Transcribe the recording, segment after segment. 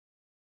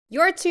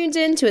You're tuned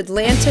in to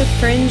Atlanta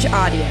Fringe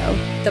Audio,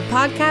 the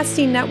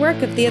podcasting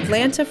network of the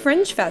Atlanta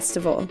Fringe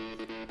Festival.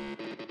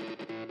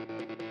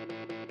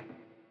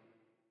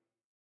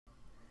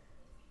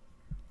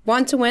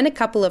 Want to win a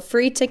couple of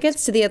free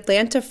tickets to the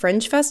Atlanta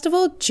Fringe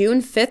Festival,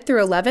 June 5th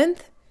through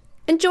 11th?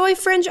 Enjoy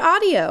Fringe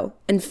Audio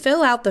and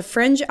fill out the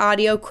Fringe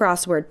Audio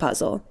crossword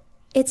puzzle.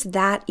 It's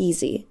that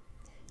easy.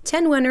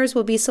 10 winners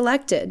will be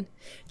selected.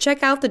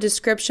 Check out the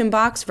description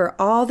box for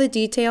all the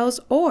details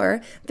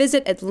or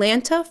visit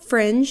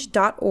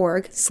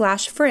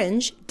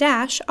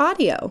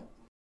atlantafringe.org/fringe-audio.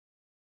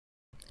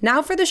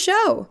 Now for the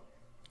show.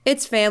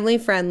 It's family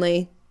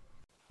friendly.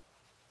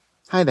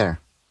 Hi there,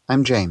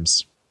 I'm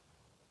James.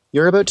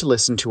 You're about to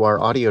listen to our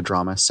audio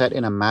drama set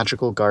in a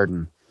magical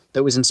garden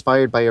that was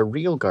inspired by a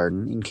real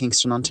garden in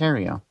Kingston,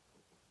 Ontario.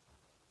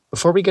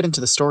 Before we get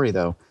into the story,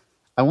 though,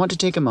 I want to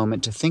take a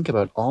moment to think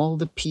about all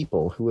the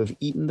people who have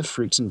eaten the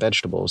fruits and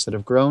vegetables that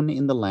have grown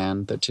in the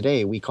land that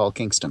today we call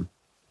Kingston.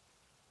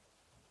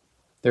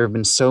 There have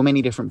been so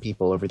many different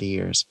people over the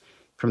years,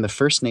 from the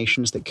First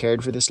Nations that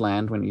cared for this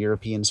land when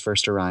Europeans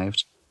first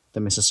arrived, the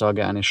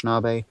Mississauga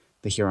Anishinaabe,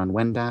 the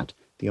Huron-Wendat,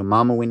 the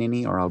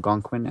Omama-Winini or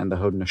Algonquin, and the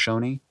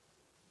Haudenosaunee,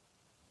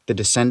 the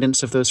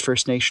descendants of those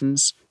First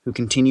Nations who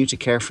continue to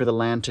care for the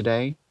land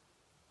today,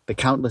 the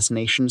countless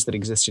nations that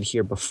existed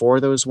here before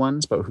those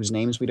ones, but whose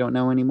names we don't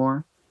know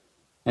anymore,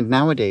 and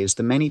nowadays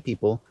the many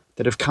people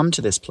that have come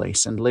to this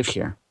place and live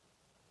here.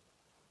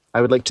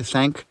 I would like to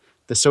thank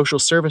the social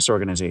service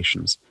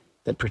organizations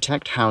that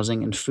protect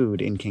housing and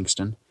food in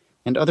Kingston,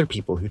 and other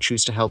people who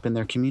choose to help in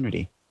their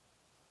community.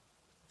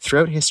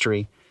 Throughout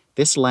history,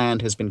 this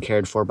land has been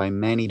cared for by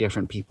many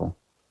different people.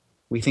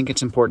 We think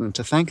it's important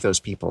to thank those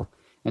people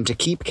and to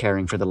keep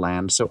caring for the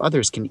land so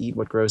others can eat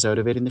what grows out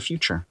of it in the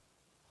future.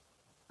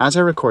 As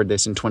I record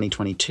this in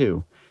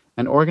 2022,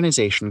 an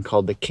organization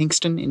called the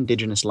Kingston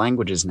Indigenous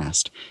Languages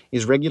Nest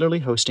is regularly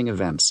hosting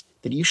events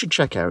that you should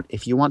check out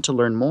if you want to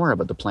learn more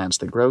about the plants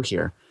that grow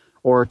here,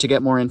 or to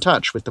get more in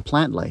touch with the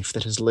plant life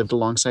that has lived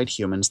alongside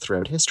humans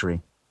throughout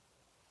history.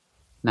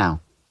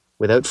 Now,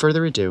 without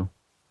further ado,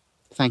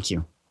 thank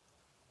you.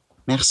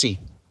 Merci.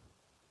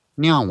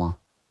 Niawa.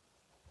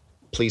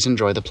 Please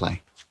enjoy the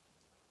play.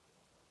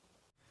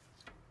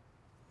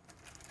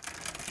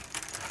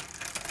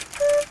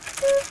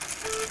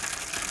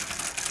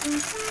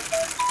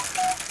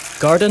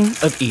 Garden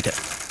of Edith.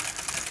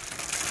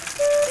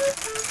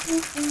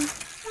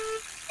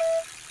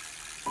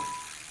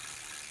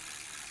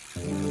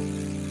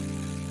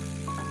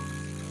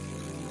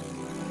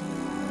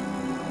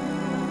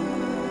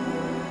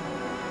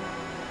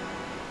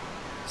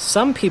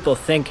 Some people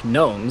think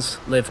gnomes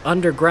live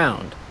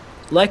underground,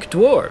 like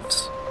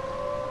dwarves.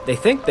 They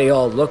think they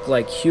all look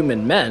like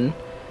human men,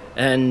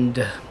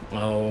 and,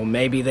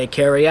 maybe they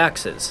carry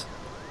axes.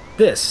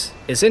 This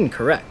is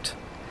incorrect.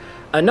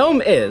 A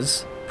gnome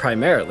is,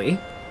 primarily,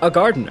 a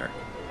gardener.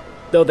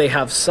 Though they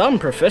have some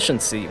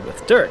proficiency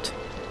with dirt,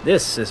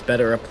 this is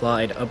better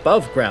applied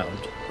above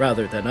ground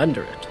rather than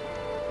under it.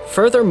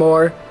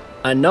 Furthermore,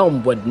 a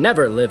gnome would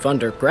never live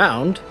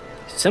underground,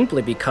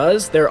 simply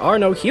because there are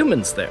no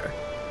humans there.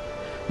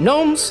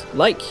 Gnomes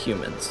like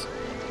humans.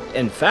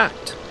 In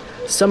fact,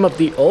 some of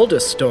the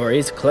oldest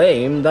stories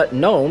claim that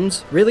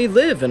gnomes really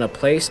live in a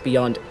place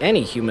beyond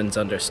any human's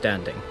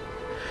understanding.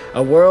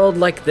 A world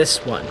like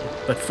this one,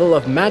 but full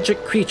of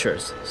magic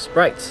creatures,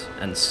 sprites,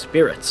 and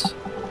spirits.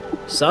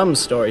 Some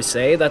stories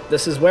say that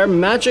this is where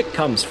magic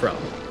comes from,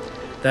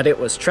 that it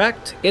was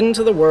tracked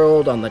into the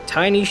world on the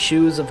tiny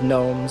shoes of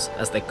gnomes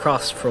as they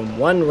crossed from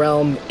one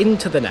realm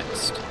into the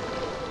next.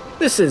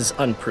 This is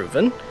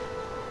unproven,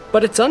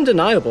 but it's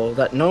undeniable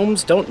that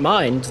gnomes don't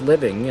mind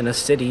living in a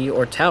city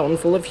or town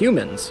full of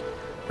humans,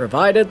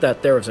 provided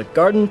that there is a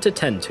garden to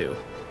tend to,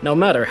 no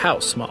matter how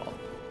small.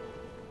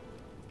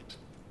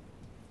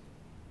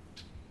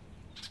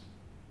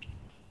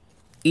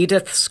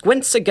 Edith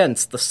squints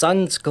against the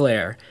sun's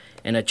glare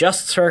and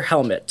adjusts her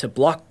helmet to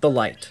block the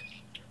light.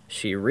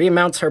 She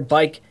remounts her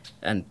bike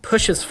and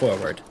pushes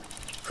forward,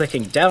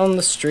 clicking down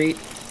the street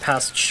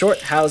past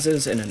short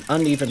houses in an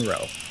uneven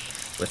row,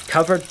 with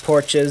covered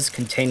porches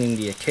containing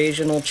the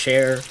occasional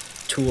chair,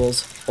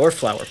 tools, or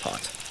flower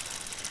pot.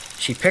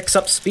 She picks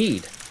up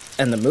speed,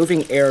 and the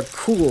moving air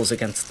cools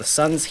against the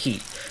sun's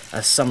heat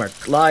as summer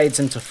glides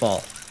into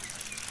fall.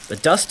 The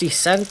dusty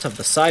scent of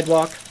the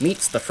sidewalk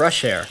meets the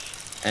fresh air,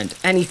 and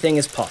anything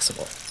is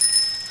possible.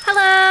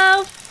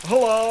 Hello!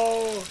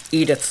 Hello!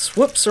 Edith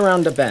swoops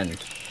around a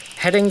bend,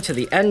 heading to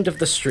the end of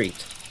the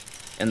street.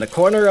 In the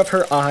corner of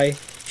her eye,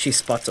 she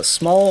spots a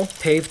small,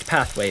 paved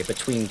pathway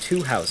between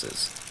two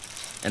houses,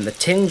 and the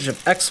tinge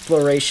of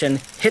exploration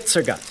hits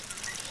her gut.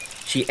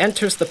 She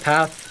enters the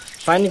path,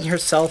 finding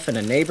herself in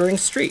a neighboring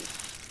street.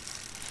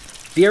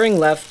 Veering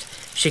left,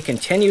 she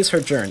continues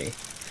her journey.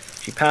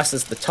 She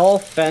passes the tall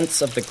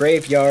fence of the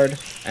graveyard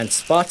and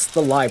spots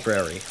the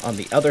library on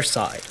the other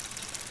side,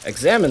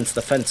 examines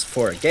the fence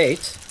for a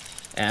gate,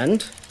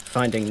 and,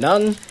 finding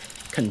none,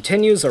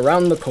 continues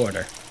around the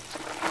corner.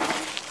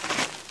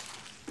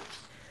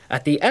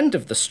 At the end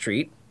of the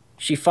street,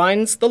 she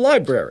finds the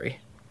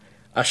library.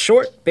 A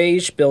short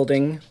beige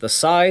building the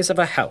size of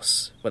a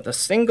house with a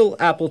single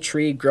apple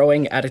tree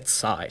growing at its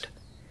side.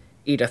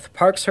 Edith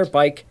parks her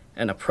bike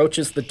and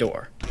approaches the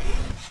door.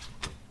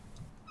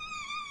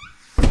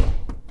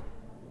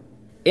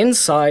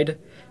 Inside,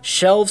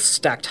 shelves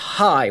stacked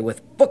high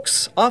with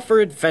books offer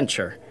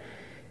adventure.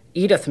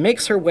 Edith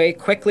makes her way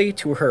quickly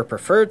to her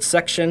preferred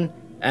section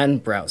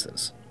and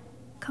browses.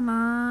 Come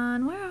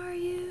on, where are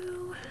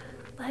you?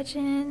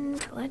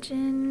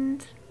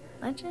 Legend.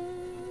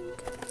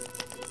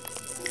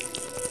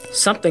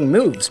 Something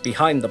moves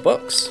behind the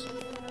books.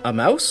 A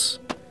mouse?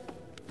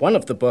 One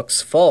of the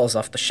books falls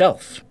off the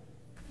shelf.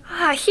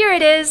 Ah, here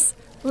it is.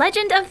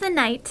 Legend of the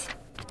Night.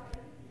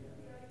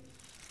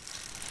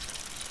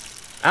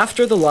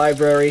 After the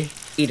library,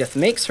 Edith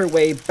makes her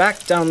way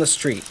back down the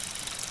street,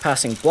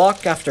 passing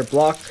block after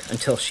block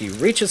until she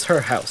reaches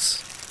her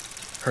house.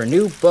 Her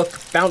new book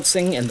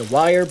bouncing in the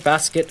wire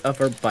basket of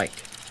her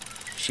bike.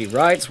 She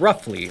rides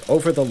roughly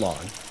over the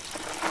lawn.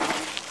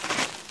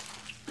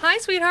 Hi,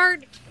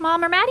 sweetheart.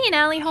 Mom, are Maddie and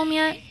Allie home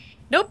yet?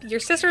 Nope, your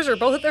sisters are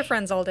both at their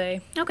friends all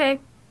day. Okay.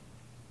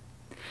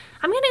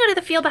 I'm gonna go to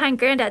the field behind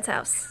Granddad's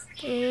house.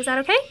 Is that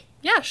okay?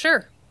 Yeah,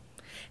 sure.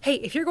 Hey,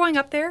 if you're going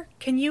up there,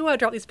 can you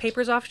drop these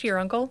papers off to your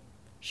uncle?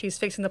 She's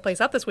fixing the place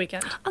up this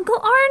weekend. Uncle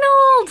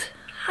Arnold!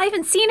 I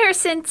haven't seen her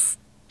since...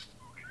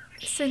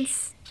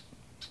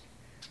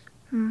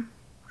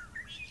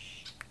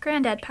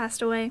 Granddad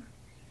passed away.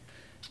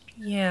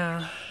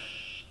 Yeah.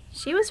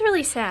 She was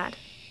really sad.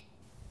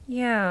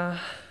 Yeah.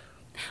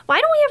 Why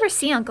don't we ever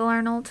see Uncle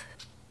Arnold?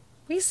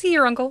 We see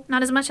your uncle.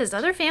 Not as much as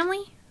other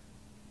family?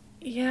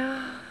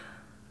 Yeah.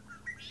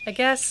 I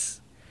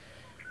guess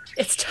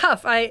it's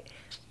tough.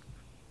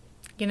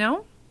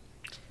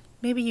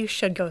 Maybe you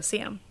should go see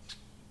him.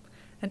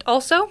 And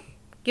also,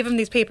 give him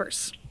these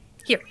papers.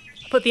 Here,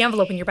 I'll put the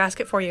envelope in your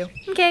basket for you.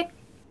 Okay.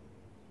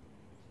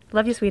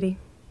 Love you, sweetie.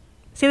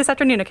 See you this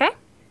afternoon, okay?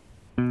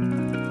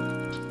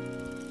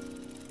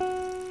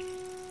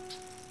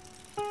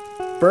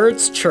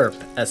 Birds chirp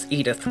as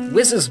Edith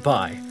whizzes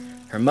by,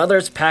 her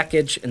mother's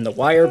package in the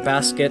wire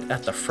basket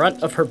at the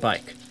front of her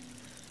bike.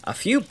 A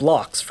few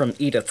blocks from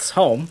Edith's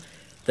home,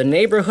 the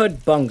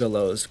neighborhood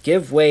bungalows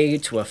give way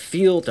to a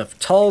field of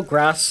tall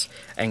grass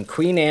and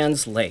Queen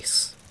Anne's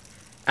lace.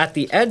 At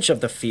the edge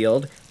of the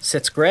field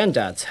sits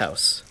Granddad's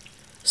house,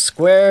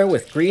 square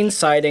with green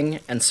siding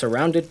and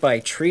surrounded by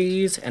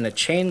trees and a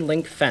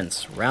chain-link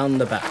fence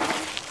round the back.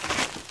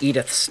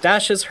 Edith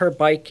stashes her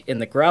bike in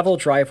the gravel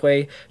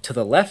driveway to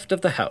the left of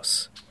the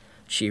house.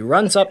 She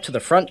runs up to the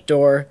front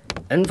door,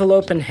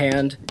 envelope in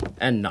hand,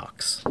 and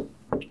knocks.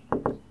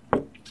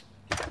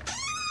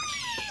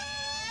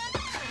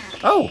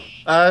 Oh,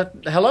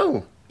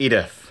 hello,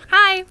 Edith.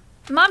 Hi.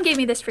 Mom gave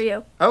me this for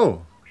you.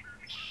 Oh.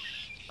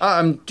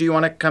 Do you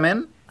want to come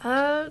in?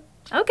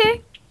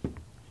 Okay.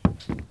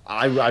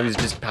 I was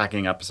just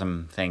packing up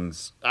some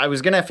things. I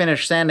was gonna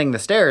finish sanding the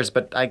stairs,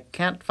 but I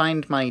can't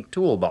find my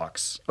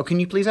toolbox. Oh, can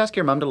you please ask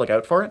your mom to look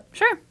out for it?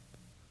 Sure.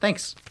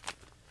 Thanks.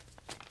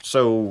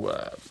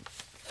 So,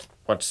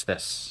 what's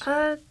this?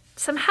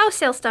 Some house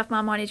sale stuff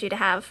Mom wanted you to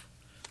have.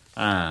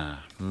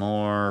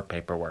 More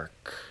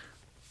paperwork.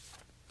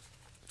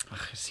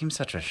 Ugh, it seems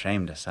such a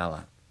shame to sell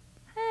it.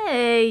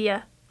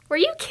 Hey, were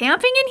you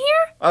camping in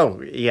here?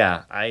 Oh,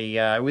 yeah.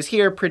 I was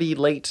here pretty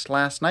late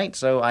last night,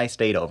 so I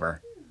stayed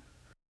over.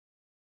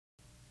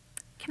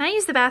 Can I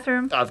use the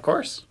bathroom? Of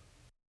course.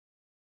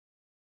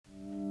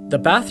 The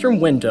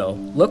bathroom window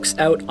looks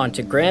out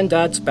onto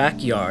Granddad's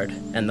backyard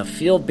and the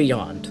field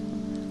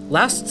beyond.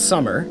 Last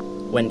summer,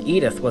 when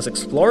Edith was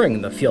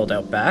exploring the field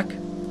out back,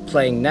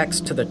 playing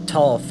next to the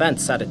tall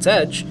fence at its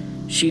edge,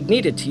 she'd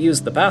needed to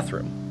use the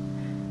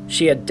bathroom.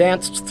 She had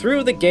danced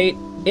through the gate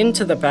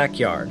into the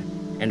backyard,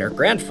 and her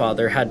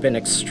grandfather had been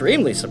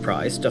extremely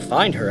surprised to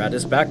find her at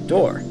his back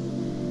door.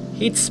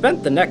 He'd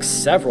spent the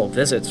next several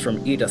visits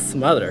from Edith's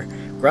mother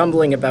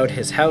grumbling about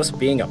his house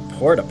being a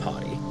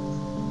porta-potty.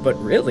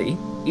 But really,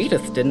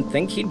 Edith didn't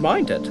think he'd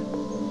mind it.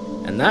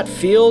 And that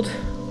field,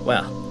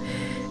 well,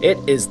 it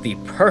is the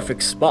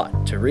perfect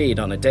spot to read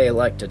on a day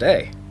like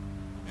today.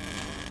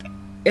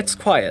 It's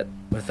quiet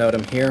without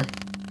him here.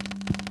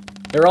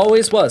 There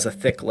always was a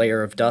thick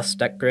layer of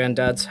dust at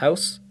Granddad's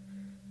house,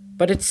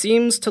 but it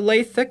seems to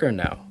lay thicker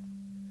now.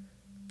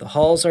 The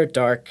halls are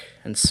dark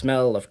and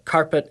smell of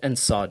carpet and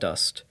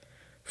sawdust,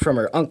 from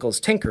her uncle's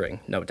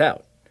tinkering, no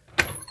doubt.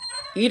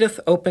 Edith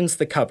opens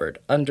the cupboard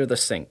under the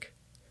sink.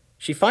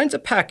 She finds a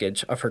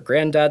package of her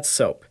granddad's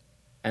soap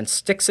and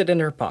sticks it in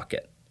her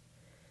pocket.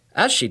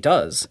 As she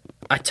does,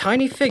 a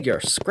tiny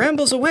figure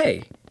scrambles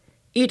away.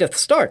 Edith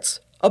starts,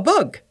 a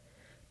bug,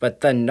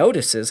 but then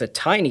notices a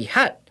tiny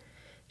hat.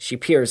 She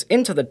peers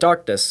into the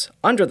darkness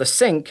under the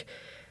sink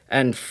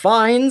and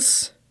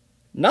finds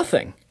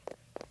nothing.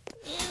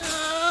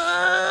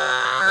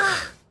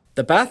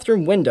 The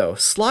bathroom window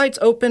slides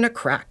open a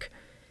crack.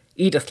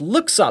 Edith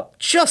looks up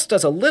just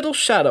as a little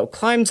shadow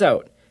climbs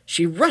out.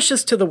 She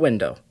rushes to the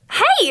window.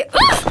 Hey!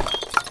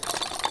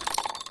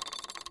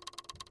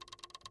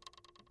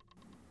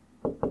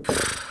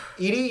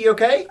 Edie, you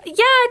okay?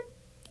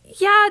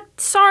 Yeah,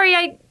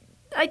 sorry,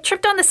 I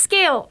tripped on the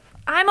scale.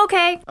 I'm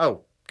okay.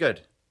 Oh,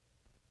 good.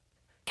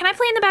 Can I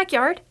play in the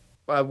backyard?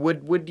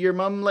 Would your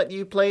mum let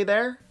you play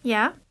there?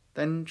 Yeah.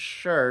 Then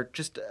sure.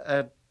 Just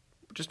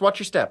watch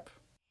your step.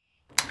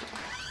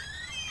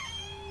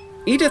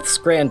 Edith's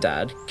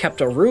granddad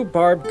kept a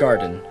rhubarb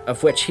garden,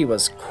 of which he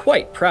was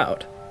quite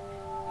proud.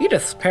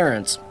 Edith's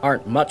parents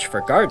aren't much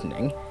for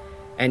gardening,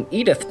 and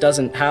Edith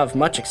doesn't have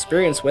much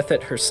experience with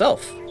it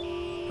herself.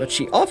 But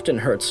she often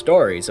heard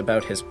stories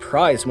about his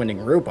prize-winning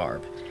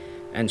rhubarb,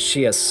 and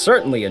she has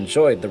certainly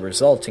enjoyed the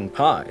resulting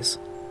pies.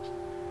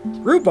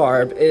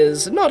 Rhubarb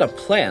is not a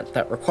plant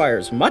that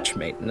requires much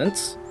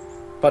maintenance,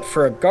 but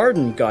for a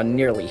garden gone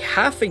nearly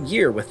half a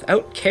year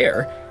without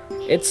care,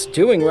 it's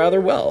doing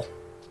rather well.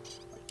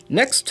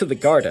 Next to the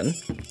garden,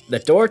 the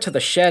door to the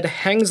shed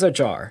hangs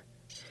ajar.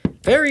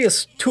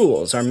 Various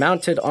tools are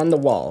mounted on the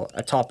wall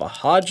atop a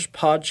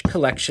hodgepodge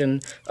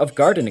collection of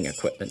gardening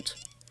equipment.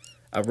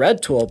 A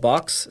red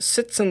toolbox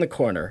sits in the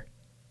corner,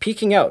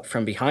 peeking out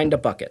from behind a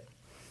bucket.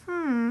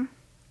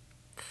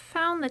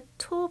 Found the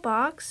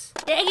toolbox.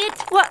 Dang it!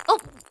 What? Oh!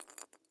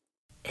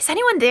 Is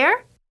anyone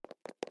there?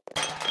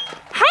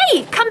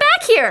 Hey! Come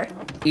back here!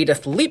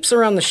 Edith leaps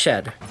around the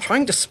shed,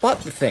 trying to spot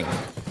the thing,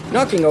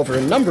 knocking over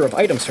a number of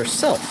items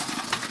herself.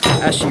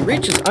 As she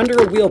reaches under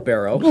a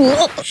wheelbarrow,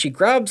 she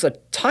grabs a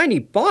tiny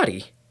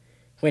body.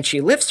 When she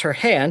lifts her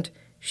hand,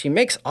 she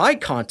makes eye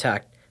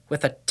contact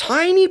with a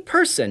tiny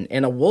person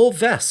in a wool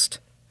vest.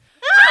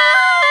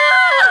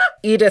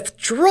 Edith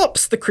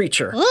drops the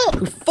creature,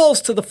 who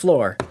falls to the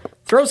floor,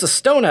 throws a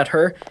stone at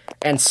her,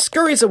 and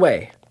scurries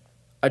away.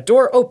 A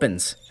door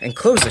opens and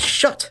closes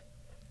shut.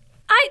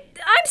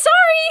 I'm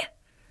sorry!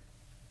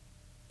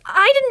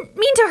 I didn't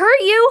mean to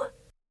hurt you.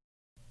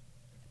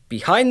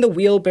 Behind the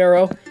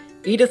wheelbarrow,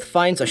 Edith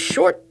finds a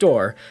short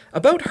door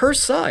about her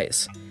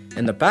size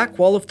in the back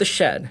wall of the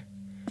shed.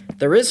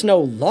 There is no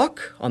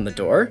lock on the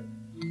door,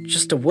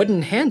 just a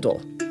wooden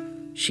handle.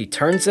 She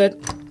turns it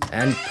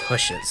and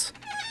pushes.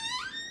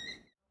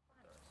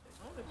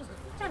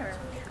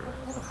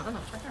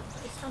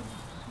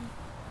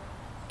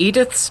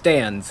 Edith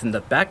stands in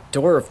the back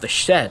door of the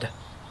shed,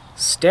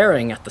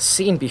 staring at the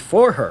scene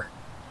before her.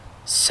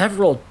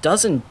 Several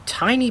dozen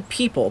tiny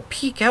people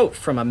peek out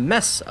from a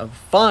mess of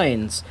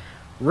vines,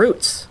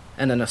 roots,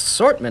 and an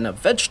assortment of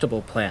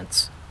vegetable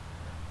plants.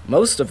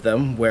 Most of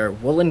them wear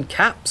woolen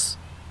caps.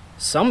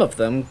 Some of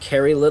them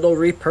carry little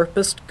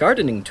repurposed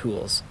gardening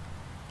tools,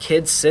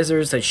 kid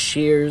scissors as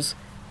shears,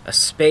 a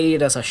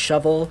spade as a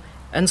shovel,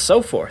 and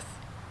so forth.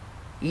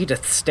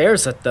 Edith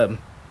stares at them,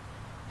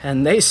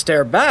 and they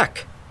stare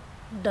back.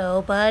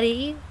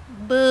 Nobody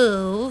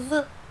move.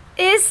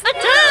 Is... No!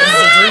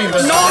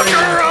 No!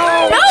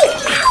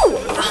 Ow!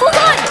 Hold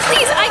on,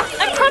 please.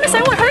 I promise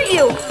I won't hurt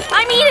you.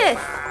 I'm Edith.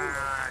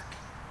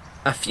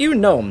 A few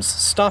gnomes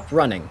stop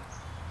running.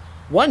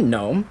 One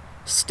gnome,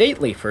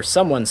 stately for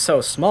someone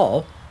so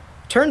small,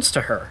 turns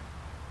to her.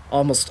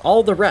 Almost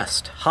all the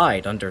rest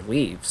hide under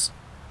leaves.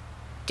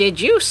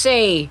 Did you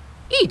say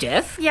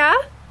Edith? Yeah?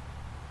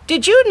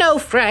 Did you know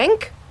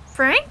Frank?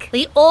 Frank?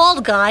 The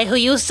old guy who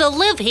used to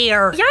live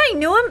here. Yeah, I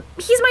knew him.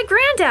 He's my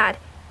granddad.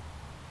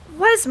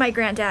 Was my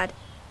granddad.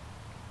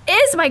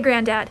 Is my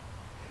granddad.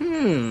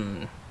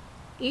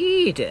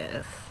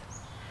 Edith.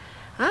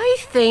 I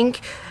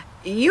think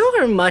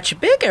you're much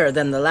bigger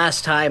than the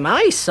last time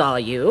I saw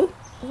you.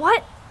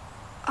 What?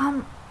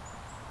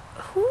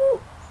 Who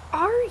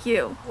are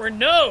you? We're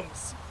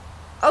gnomes.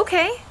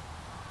 Okay.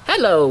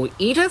 Hello,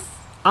 Edith.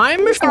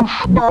 I'm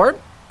short,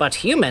 but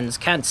humans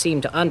can't seem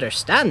to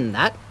understand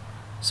that.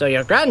 So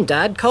your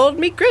granddad called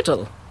me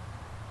Griddle.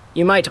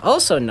 You might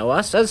also know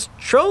us as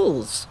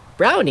trolls,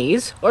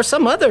 brownies, or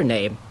some other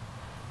name.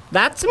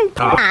 That's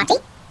important.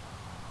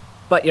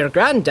 But your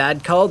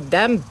granddad called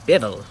them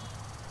Bibble.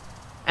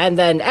 And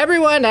then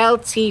everyone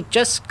else he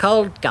just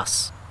called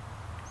Gus.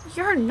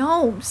 You're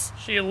gnomes.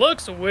 She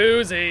looks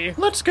woozy.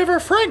 Let's give her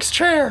Frank's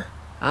chair.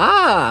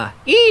 Ah,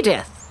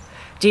 Edith.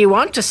 Do you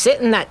want to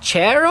sit in that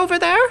chair over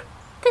there?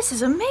 This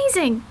is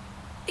amazing.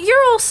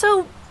 You're all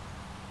so...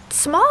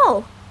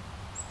 small.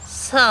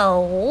 So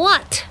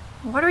what?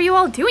 What are you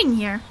all doing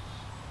here?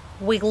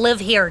 We live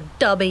here,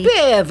 Dubby.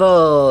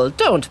 Bibble,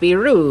 don't be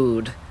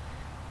rude.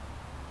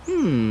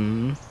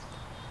 You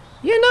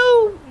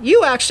know,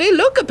 you actually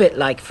look a bit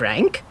like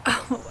Frank.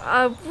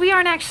 We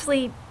aren't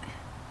actually...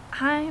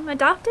 I'm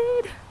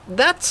adopted?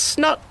 That's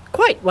not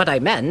quite what I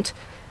meant.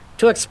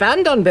 To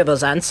expand on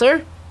Bibble's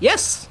answer,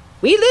 yes,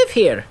 we live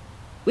here.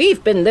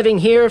 We've been living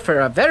here for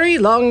a very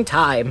long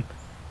time,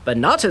 but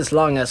not as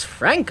long as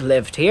Frank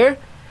lived here.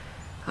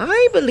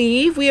 I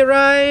believe we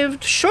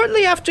arrived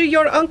shortly after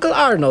your Uncle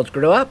Arnold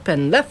grew up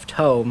and left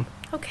home.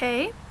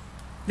 Okay.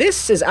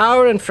 This is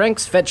our and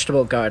Frank's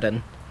vegetable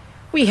garden.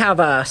 We have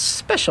a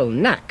special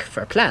knack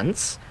for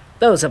plants,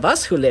 those of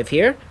us who live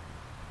here.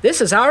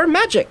 This is our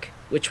magic,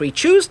 which we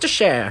choose to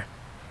share.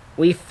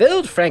 We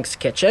filled Frank's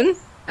kitchen,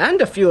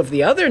 and a few of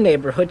the other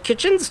neighborhood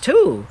kitchens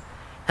too.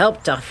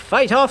 Helped to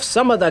fight off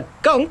some of the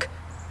gunk.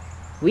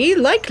 We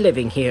like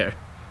living here.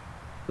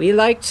 We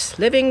liked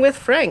living with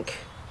Frank.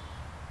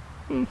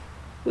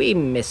 We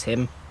miss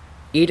him.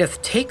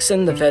 Edith takes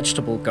in the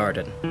vegetable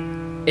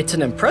garden. It's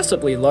an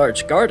impressively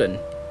large garden,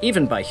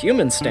 even by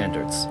human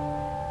standards.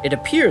 It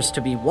appears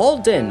to be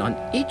walled in on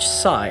each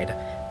side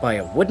by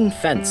a wooden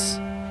fence.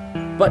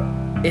 But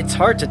it's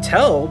hard to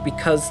tell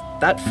because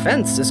that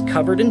fence is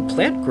covered in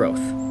plant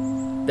growth.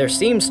 There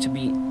seems to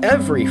be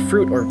every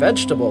fruit or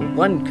vegetable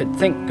one could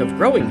think of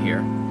growing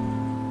here,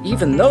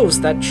 even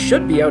those that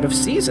should be out of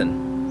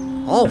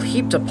season, all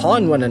heaped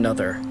upon one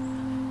another.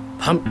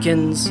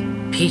 Pumpkins,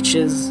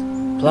 peaches,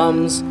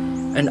 plums,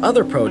 and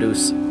other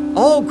produce,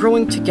 all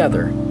growing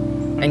together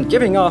and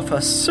giving off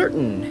a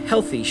certain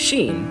healthy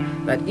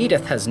sheen that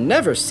Edith has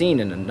never seen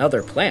in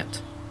another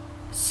plant.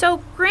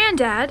 So,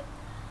 Granddad,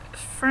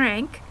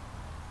 Frank,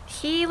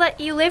 he let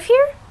you live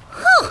here?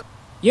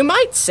 You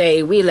might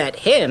say we let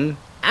him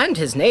and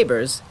his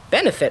neighbors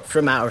benefit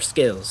from our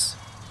skills.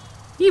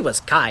 He was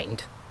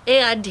kind.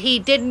 And he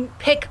didn't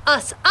pick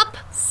us up.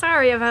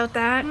 Sorry about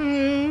that.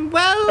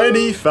 Well...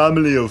 Any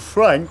family of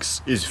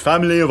Franks is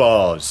family of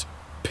ours.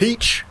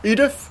 Peach,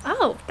 Edith?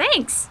 Oh,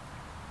 thanks.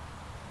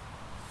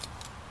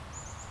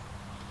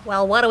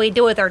 Well, what do we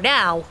do with her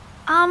now?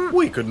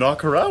 We could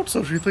knock her out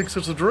so she thinks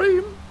it's a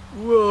dream.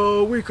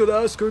 Well, we could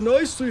ask her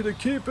nicely to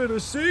keep it a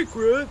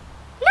secret.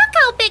 Look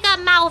how big her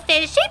mouth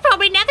is. She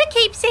probably never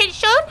keeps it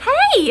shut.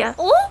 Hey!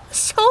 Oh,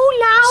 so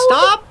loud.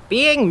 Stop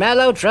being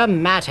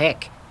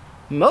melodramatic.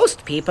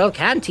 Most people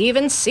can't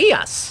even see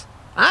us.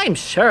 I'm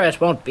sure it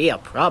won't be a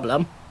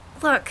problem.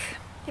 Look,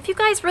 if you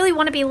guys really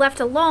want to be left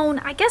alone,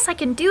 I guess I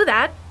can do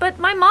that, but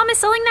my mom is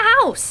selling the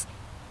house.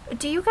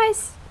 Do you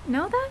guys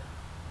know that?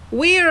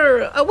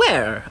 We're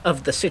aware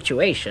of the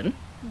situation.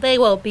 They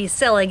won't be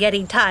selling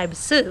anytime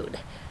soon.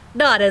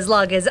 Not as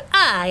long as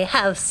I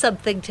have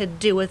something to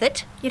do with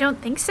it. You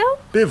don't think so?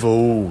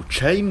 Bivol,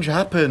 change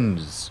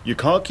happens. You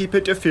can't keep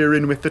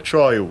interfering with the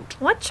child.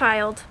 What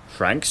child?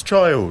 Frank's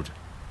child.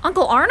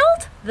 Uncle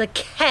Arnold? The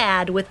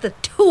cad with the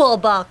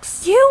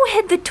toolbox. You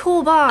hid the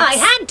toolbox. I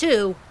had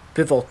to.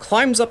 Bivol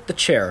climbs up the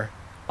chair,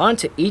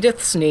 onto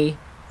Edith's knee,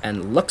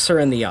 and looks her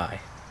in the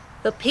eye.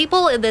 The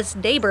people in this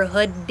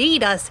neighborhood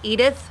need us,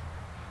 Edith.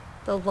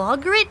 The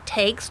longer it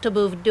takes to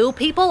move new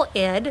people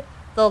in,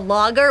 the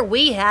longer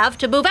we have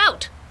to move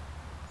out.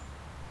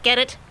 Get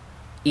it?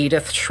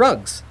 Edith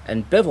shrugs,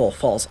 and Bivol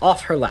falls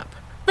off her lap.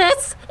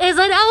 This is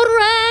an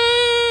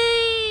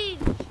outrage!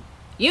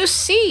 You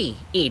see,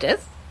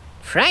 Edith,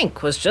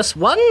 Frank was just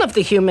one of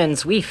the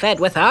humans we fed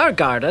with our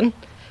garden,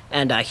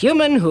 and a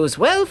human who's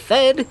well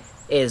fed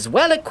is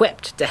well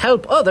equipped to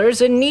help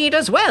others in need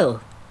as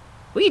well.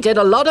 We did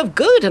a lot of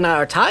good in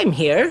our time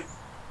here,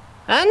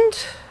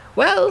 and,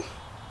 well,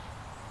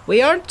 we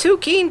aren't too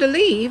keen to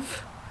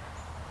leave.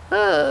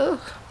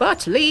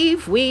 But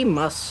leave we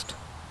must.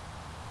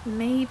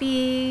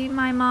 Maybe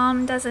my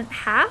mom doesn't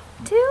have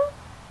to?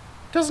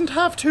 Doesn't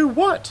have to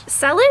what?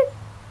 Sell it?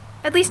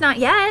 At least not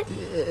yet.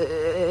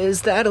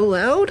 Is that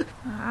allowed?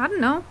 I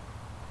don't know.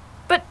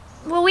 But,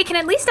 well, we can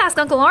at least ask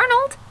Uncle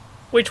Arnold.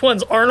 Which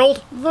one's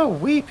Arnold? The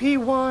weepy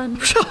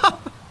one.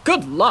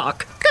 Good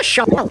luck.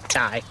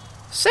 Die.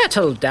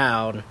 Settle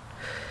down.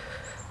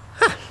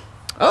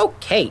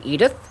 Okay,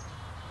 Edith.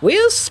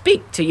 We'll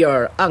speak to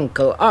your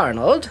Uncle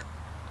Arnold.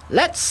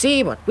 Let's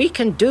see what we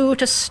can do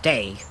to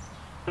stay.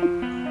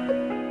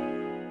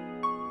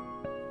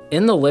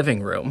 In the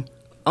living room,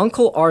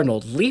 Uncle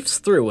Arnold leafs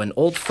through an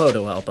old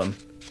photo album.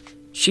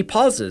 She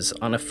pauses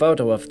on a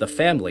photo of the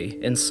family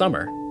in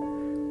summer.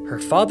 Her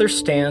father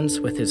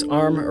stands with his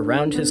arm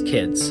around his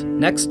kids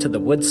next to the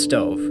wood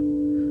stove.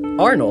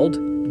 Arnold,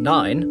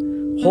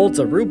 9, holds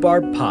a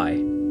rhubarb pie.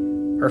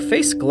 Her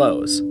face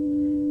glows.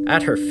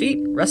 At her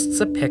feet rests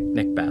a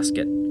picnic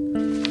basket.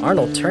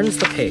 Arnold turns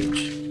the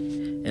page.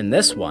 In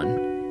this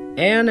one,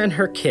 Anne and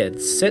her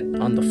kids sit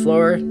on the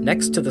floor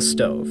next to the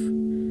stove.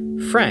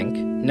 Frank,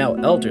 now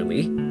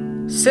elderly,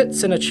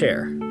 sits in a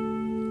chair.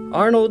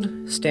 Arnold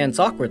stands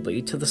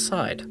awkwardly to the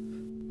side.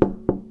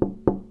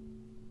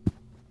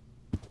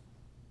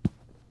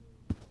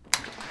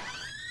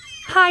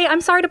 Hi,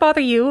 I'm sorry to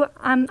bother you.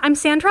 I'm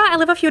Sandra. I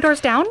live a few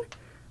doors down.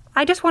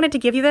 I just wanted to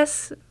give you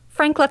this.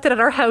 Frank left it at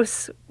our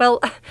house.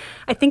 Well,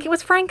 I think it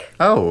was Frank.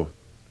 Oh,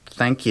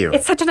 thank you.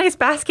 It's such a nice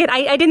basket.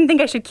 I didn't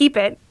think I should keep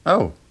it.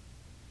 Oh.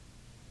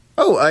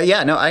 Oh,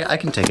 yeah, no, I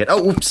can take it.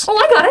 Oh, oops. Oh,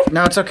 I got it.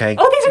 No, it's okay.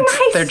 Oh, these are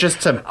nice. They're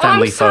just some Oh,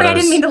 family I'm sorry, photos. I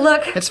didn't mean to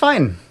look. It's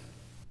fine.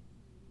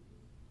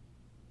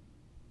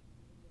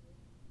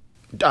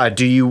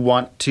 Do you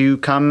want to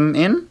come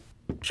in?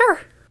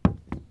 Sure.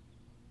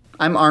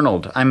 I'm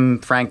Arnold. I'm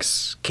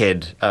Frank's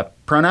kid.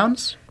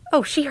 Pronouns?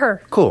 Oh, she,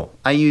 her. Cool.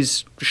 I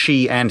use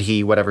she and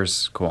he,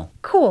 whatever's cool.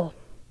 Cool.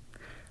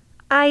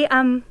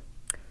 I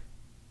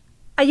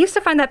used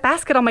to find that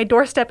basket on my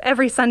doorstep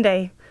every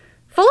Sunday.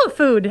 Full of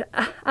food.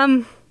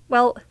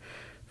 Well,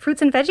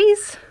 fruits and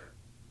veggies.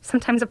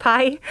 Sometimes a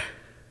pie.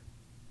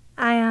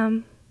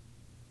 I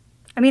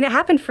mean, it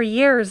happened for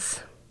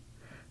years.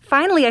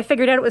 Finally, I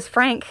figured out it was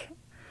Frank.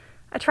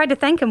 I tried to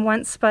thank him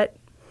once, but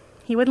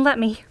he wouldn't let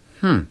me.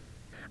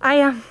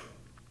 I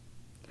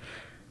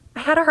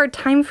had a hard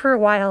time for a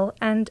while,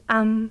 and,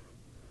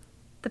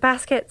 the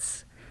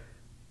baskets,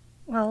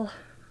 well,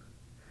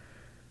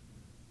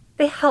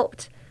 they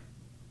helped.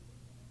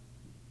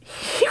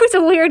 He was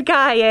a weird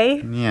guy,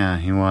 eh? Yeah,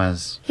 he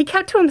was. He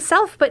kept to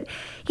himself, but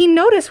he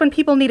noticed when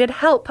people needed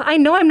help. I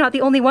know I'm not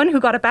the only one who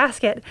got a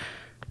basket.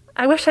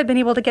 I wish I'd been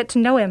able to get to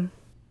know him.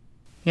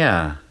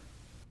 Yeah.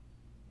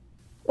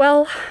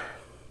 Well,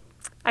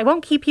 I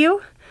won't keep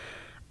you.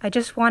 I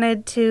just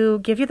wanted to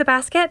give you the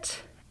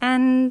basket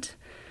and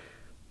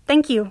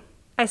thank you,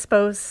 I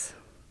suppose,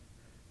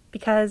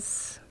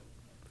 because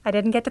I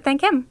didn't get to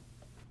thank him.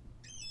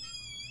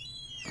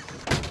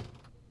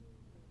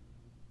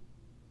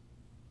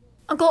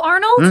 Uncle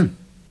Arnold?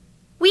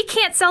 We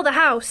can't sell the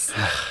house.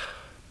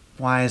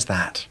 Why is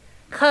that?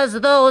 'Cause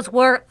those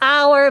were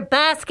our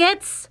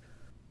baskets.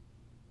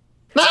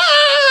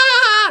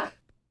 Ah!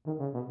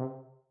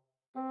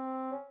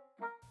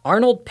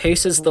 Arnold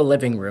paces the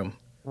living room.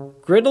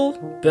 Griddle,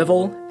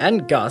 Bivell,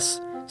 and Gus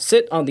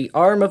sit on the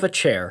arm of a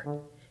chair.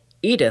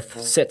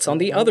 Edith sits on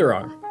the other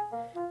arm.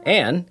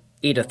 Anne,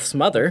 Edith's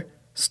mother,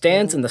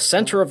 stands in the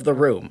center of the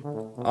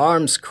room,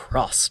 arms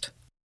crossed.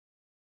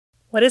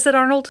 What is it,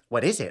 Arnold?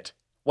 What is it?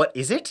 What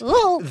is it?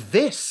 Oh.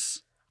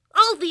 This.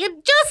 Oh, the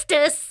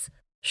injustice!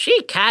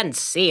 She can't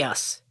see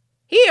us.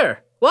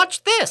 Here,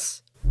 watch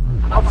this.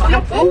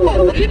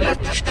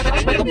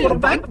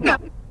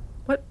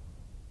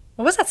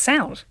 What was that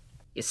sound?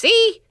 You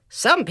see,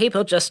 some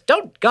people just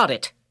don't got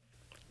it.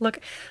 Look,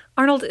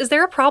 Arnold, is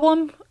there a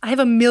problem? I have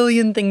a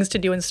million things to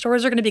do and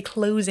stores are going to be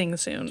closing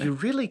soon. You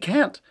really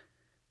can't.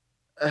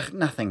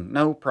 Nothing.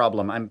 No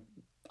problem.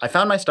 I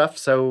found my stuff,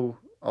 so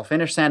I'll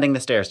finish sanding the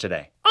stairs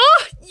today.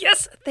 Oh,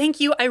 yes, thank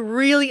you. I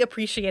really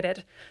appreciate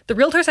it. The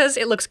realtor says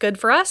it looks good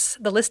for us.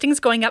 The listing's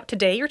going up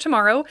today or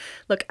tomorrow.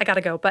 Look, I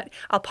gotta go, but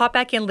I'll pop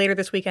back in later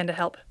this weekend to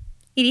help.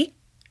 Edie,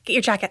 get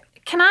your jacket.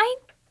 Can I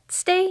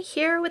stay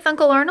here with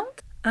Uncle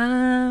Arnold?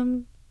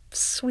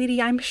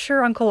 Sweetie, I'm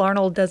sure Uncle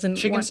Arnold doesn't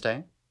She can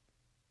stay.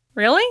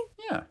 Really?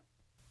 Yeah.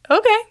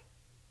 Okay.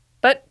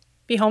 But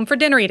be home for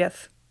dinner,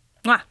 Edith.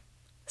 Mwah.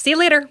 See you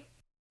later.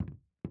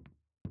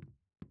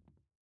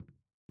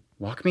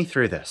 Walk me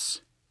through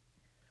this.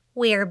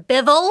 We're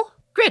Bivell.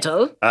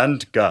 Griddle,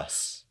 And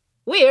Gus.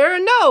 we're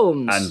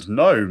gnomes. And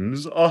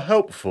gnomes are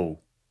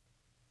helpful.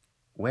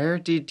 Where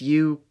did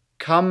you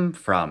come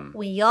from?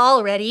 We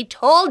already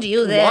told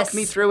you this. Walk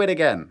me through it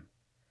again.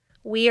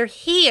 We're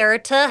here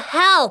to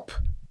help.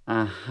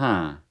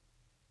 Uh-huh.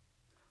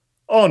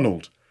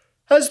 Arnold,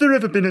 has there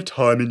ever been a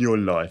time in your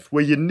life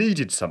where you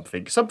needed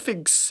something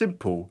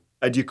simple,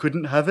 and you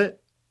couldn't have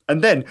it?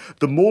 And then,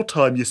 the more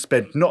time you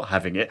spend not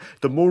having it,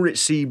 the more it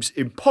seems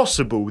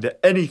impossible that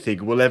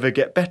anything will ever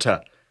get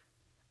better.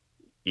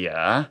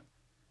 Yeah.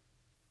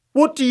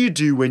 What do you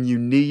do when you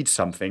need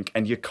something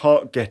and you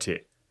can't get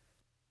it?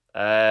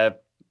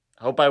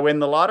 Hope I win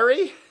the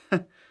lottery?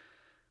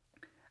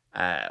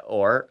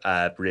 Or,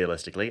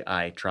 realistically,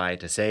 I try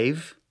to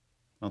save.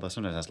 Although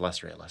sometimes that's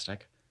less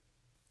realistic.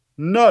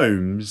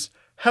 Gnomes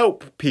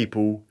help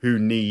people who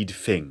need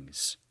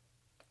things.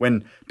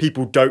 When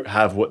people don't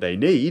have what they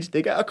need,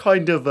 they get a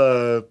kind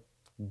of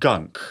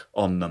gunk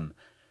on them.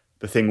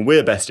 The thing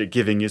we're best at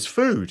giving is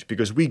food,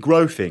 because we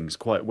grow things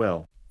quite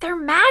well. They're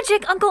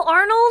magic, Uncle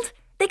Arnold.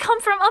 They come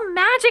from a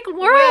magic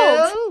world.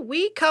 Well,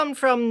 we come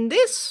from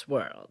this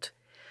world.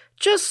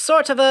 Just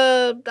sort of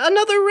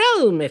another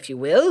realm, if you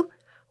will,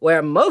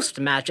 where most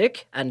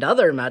magic and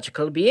other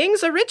magical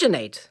beings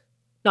originate.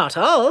 Not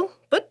all,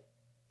 but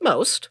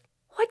most.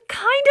 What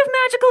kind of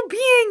magical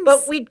beings?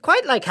 But we'd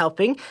quite like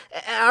helping.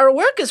 Our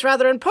work is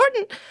rather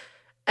important.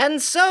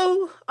 And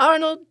so,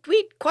 Arnold,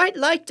 we'd quite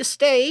like to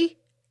stay.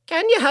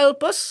 Can you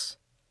help us?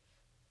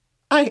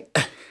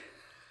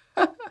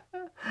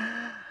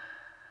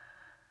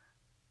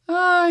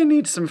 I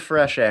need some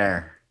fresh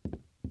air.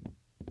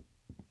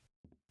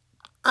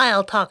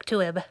 I'll talk to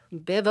him.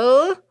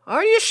 Bivell,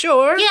 are you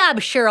sure? Yeah, I'm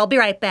sure. I'll be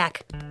right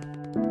back.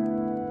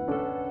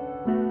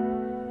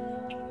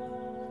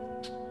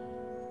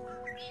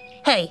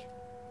 Hey.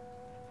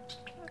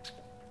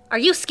 Are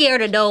you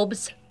scared of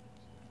gnomes?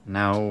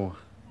 No.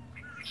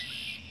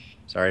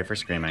 Sorry for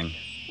screaming.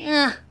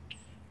 Eh.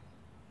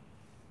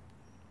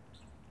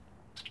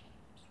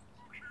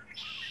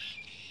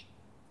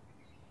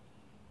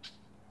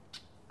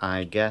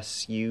 I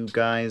guess you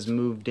guys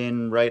moved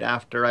in right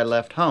after I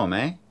left home,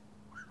 eh?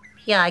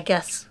 Yeah, I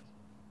guess.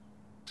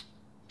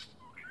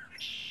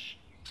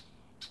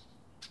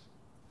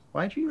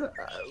 Why'd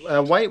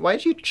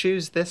you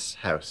choose this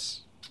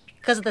house?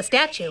 'Cause of the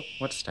statue.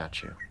 What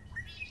statue?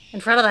 In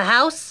front of the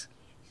house.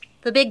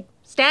 The big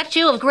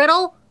statue of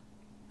Griddle.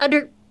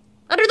 Under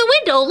the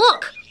window,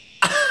 look!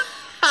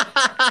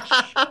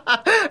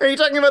 Are you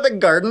talking about the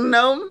garden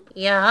gnome?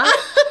 Yeah.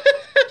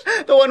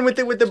 The one with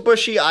the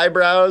bushy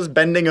eyebrows,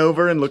 bending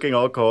over and looking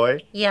all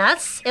coy?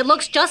 Yes, it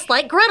looks just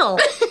like Griddle.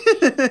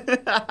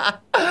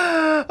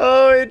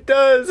 Oh, it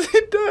does.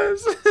 It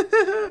does.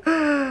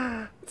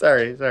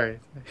 Sorry.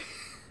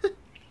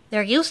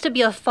 There used to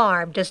be a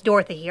farm just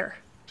north of here.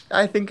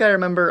 I think I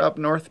remember up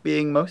north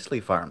being mostly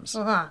farms.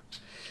 Uh-huh.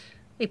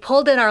 We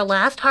pulled in our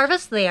last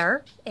harvest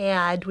there,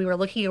 and we were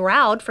looking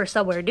around for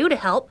somewhere new to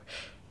help.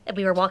 And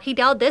we were walking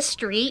down this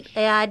street,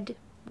 and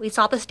we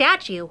saw the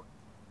statue.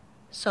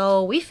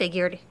 So we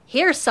figured,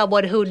 here's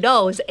someone who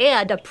knows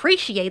and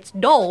appreciates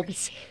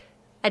gnomes.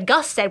 And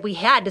Gus said we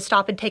had to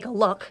stop and take a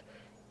look.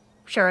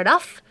 Sure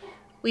enough,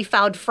 we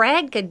found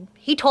Frank, and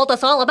he told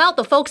us all about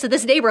the folks in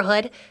this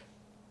neighborhood.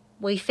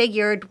 We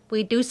figured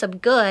we'd do some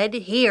good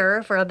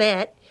here for a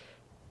bit,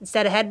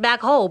 instead of heading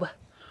back home.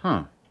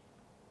 Huh.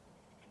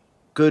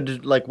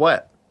 Good like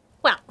what?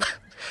 Well,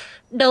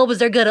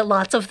 gnomes are good at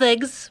lots of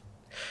things.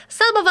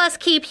 Some of us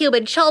keep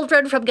human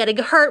children from getting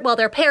hurt while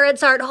their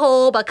parents aren't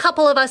home. A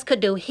couple of us could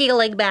do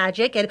healing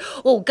magic. And,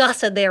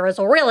 Gus in there is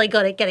really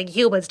good at getting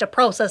humans to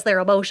process their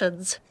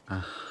emotions.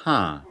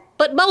 Uh-huh.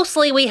 But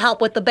mostly we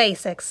help with the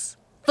basics.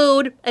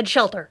 Food and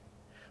shelter.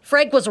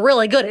 Frank was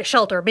really good at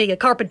shelter, being a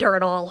carpenter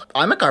and all.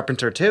 I'm a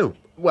carpenter, too.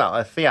 Well,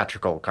 a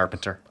theatrical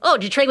carpenter. Oh,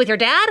 did you train with your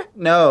dad?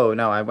 No,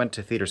 I went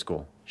to theater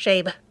school.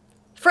 Shame.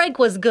 Frank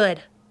was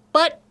good,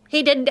 but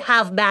he didn't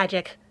have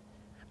magic.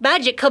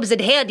 Magic comes in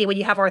handy when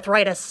you have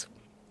arthritis.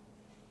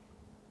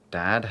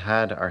 Dad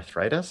had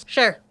arthritis?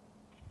 Sure.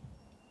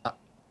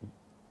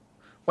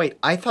 Wait,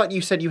 I thought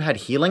you said you had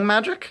healing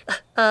magic?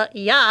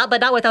 Yeah,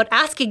 but not without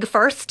asking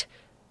first.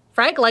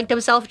 Frank liked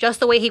himself just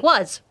the way he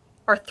was.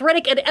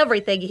 Arthritic and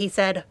everything, he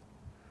said.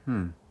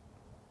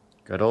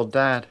 Good old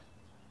Dad.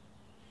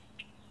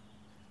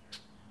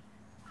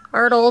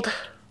 Arnold,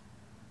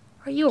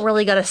 are you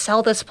really gonna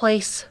sell this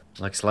place?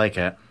 Looks like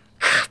it.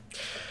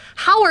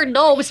 How are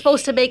gnomes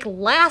supposed to make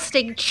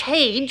lasting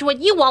change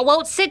when you all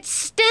won't sit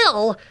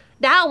still?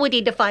 Now we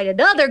need to find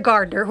another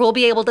gardener who will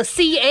be able to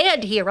see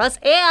and hear us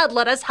and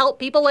let us help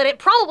people, and it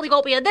probably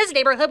won't be in this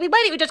neighborhood. We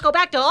might even just go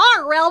back to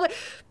our realm.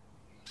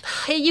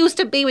 It used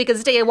to be we could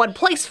stay in one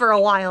place for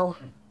a while.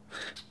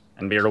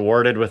 And be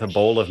rewarded with a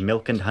bowl of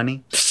milk and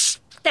honey?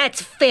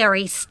 That's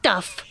fairy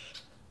stuff.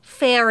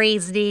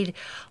 Fairies need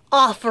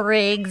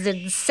offerings,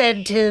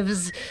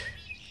 incentives,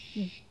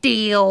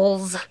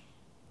 deals.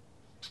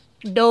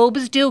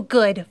 Gnomes do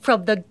good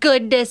from the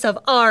goodness of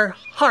our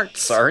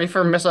hearts. Sorry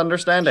for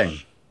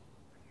misunderstanding.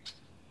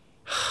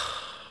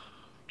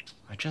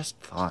 I just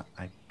thought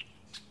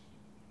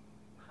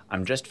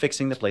I'm just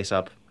fixing the place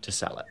up to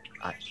sell it.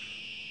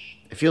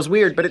 It feels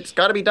weird, but it's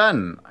got to be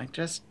done.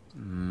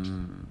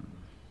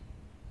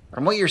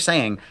 From what you're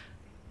saying,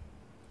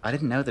 I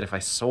didn't know that if I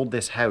sold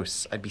this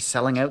house, I'd be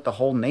selling out the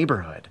whole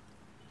neighborhood.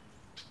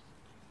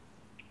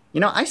 You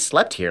know, I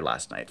slept here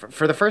last night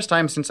for the first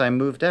time since I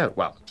moved out.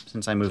 Well,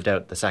 since I moved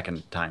out the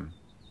second time.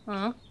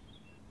 Huh?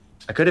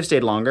 I could have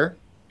stayed longer,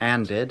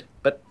 and did,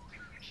 but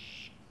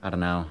I don't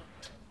know.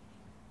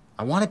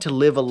 I wanted to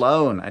live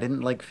alone. I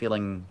didn't like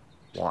feeling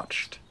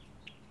watched.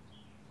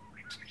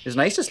 It's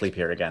nice to sleep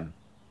here again.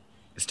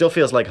 It still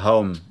feels like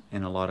home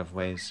in a lot of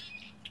ways.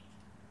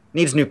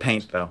 Needs new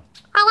paint, though.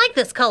 I like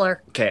this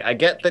color. Okay, I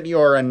get that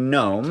you're a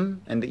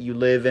gnome and that you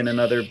live in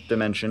another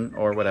dimension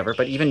or whatever,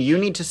 but even you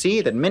need to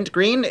see that mint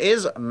green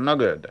is no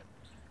good.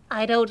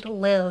 I don't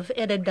live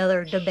in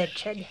another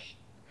dimension.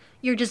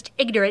 You're just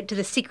ignorant to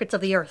the secrets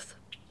of the earth.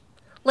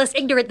 Less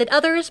ignorant than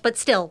others, but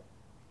still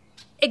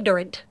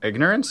ignorant.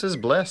 Ignorance is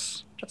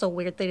bliss. That's a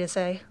weird thing to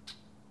say.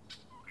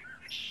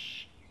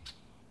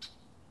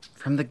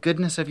 From the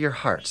goodness of your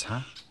hearts,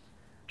 huh?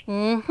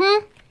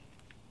 Mm-hmm.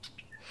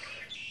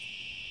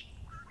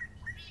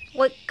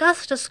 What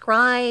Gus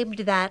described,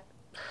 that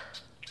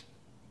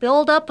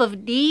buildup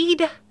of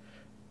need,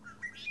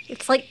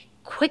 it's like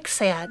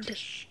quicksand.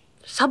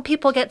 Some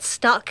people get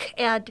stuck,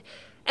 and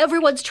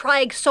everyone's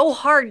trying so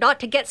hard not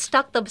to get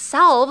stuck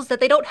themselves that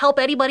they don't help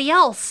anybody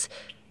else.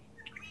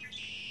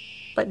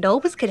 But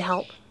gnomes can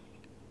help.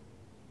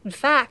 In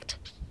fact,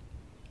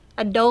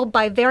 a gnome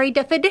by very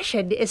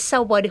definition is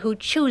someone who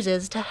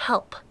chooses to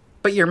help.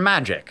 But you're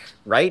magic,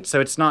 right? So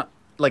it's not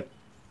like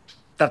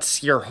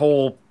that's your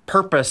whole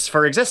purpose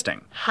for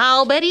existing.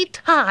 How many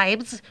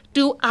times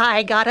do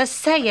I gotta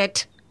say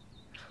it?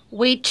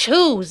 We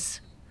choose.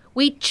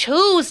 We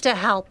choose to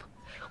help.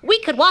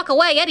 We could walk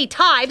away any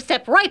time,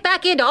 step right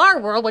back into our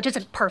world, which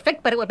isn't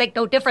perfect, but it would make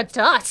no difference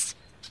to us.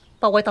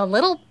 But with a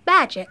little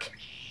magic,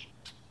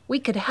 we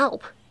could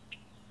help.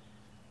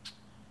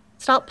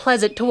 It's not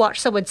pleasant to watch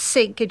someone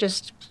sink and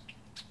just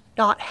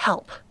not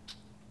help,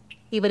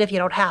 even if you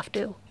don't have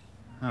to.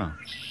 Oh.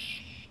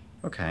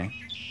 Okay.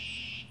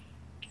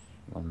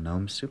 Well,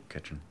 gnome soup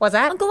kitchen. What's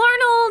that? Uncle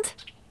Arnold!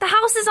 The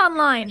house is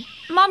online.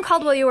 Mom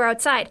called while you were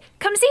outside.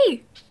 Come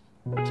see!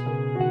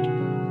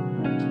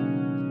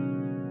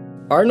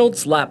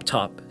 Arnold's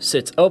laptop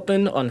sits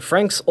open on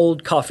Frank's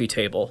old coffee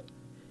table.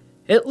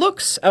 It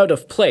looks out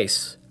of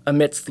place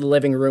amidst the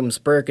living room's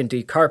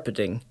burgundy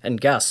carpeting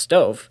and gas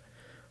stove.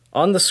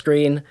 On the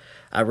screen,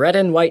 a red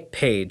and white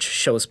page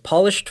shows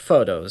polished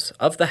photos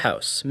of the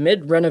house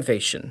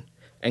mid-renovation,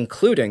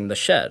 including the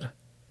shed.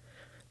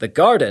 The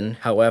garden,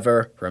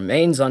 however,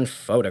 remains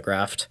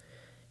unphotographed.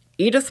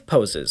 Edith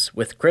poses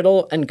with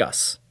Griddle and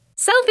Gus.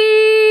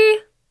 Selfie!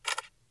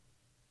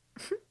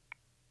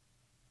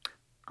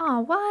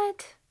 Aw,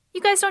 what? You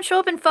guys don't show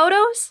up in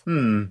photos?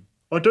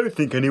 I don't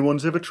think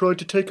anyone's ever tried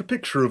to take a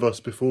picture of us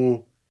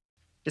before.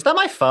 Is that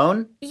my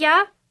phone?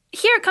 Yeah?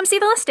 Here, come see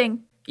the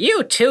listing.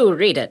 You two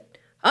read it.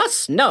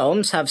 Us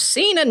gnomes have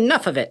seen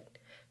enough of it.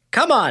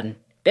 Come on,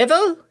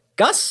 Bivil,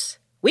 Gus,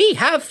 we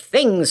have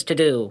things to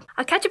do.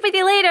 I'll catch up with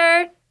you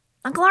later.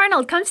 Uncle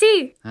Arnold, come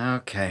see.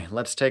 Okay,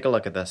 let's take a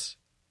look at this.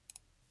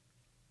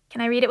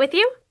 Can I read it with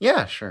you?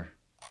 Yeah, sure.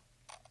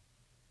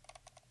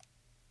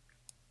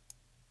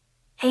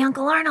 Hey,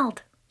 Uncle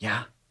Arnold.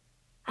 Yeah?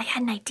 I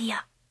had an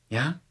idea.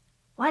 Yeah?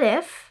 What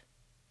if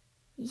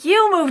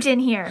you moved in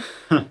here?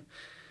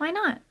 Why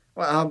not?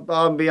 Well,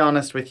 I'll be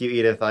honest with you,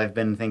 Edith. I've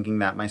been thinking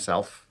that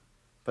myself.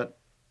 But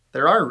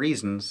there are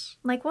reasons.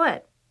 Like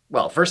what?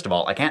 Well, first of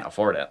all, I can't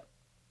afford it.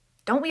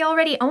 Don't we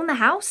already own the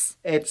house?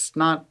 It's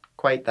not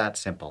quite that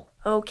simple.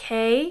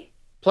 Okay.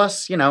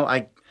 Plus,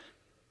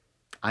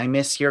 I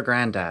miss your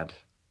granddad.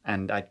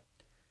 And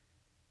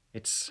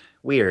it's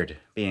weird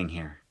being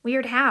here.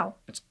 Weird how?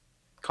 It's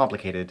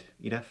complicated,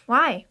 Edith.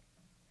 Why?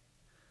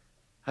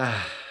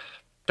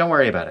 Don't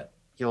worry about it.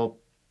 You'll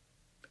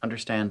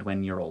understand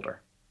when you're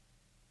older.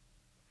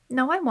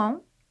 No, I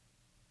won't.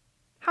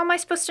 How am I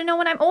supposed to know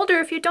when I'm older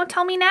if you don't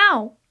tell me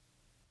now?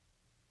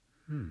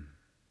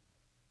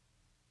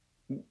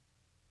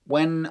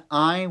 When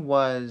I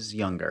was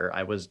younger,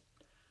 I was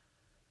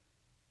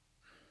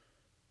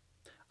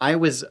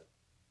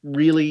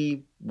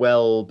really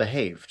well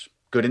behaved.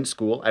 Good in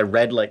school. I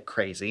read like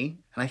crazy.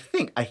 And I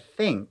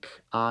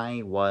think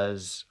I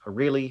was a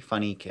really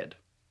funny kid.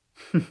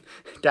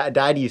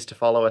 Dad used to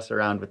follow us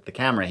around with the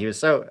camera.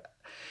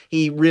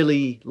 He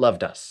really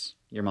loved us,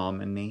 your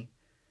mom and me.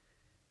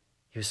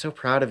 He was so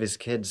proud of his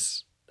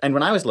kids. And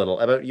when I was little,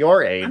 about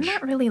your age... I'm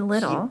not really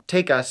little. He'd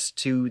take us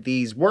to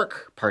these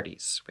work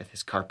parties with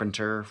his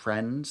carpenter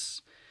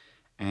friends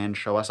and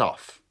show us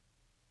off.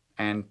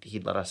 And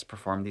he'd let us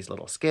perform these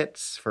little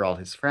skits for all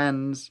his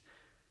friends.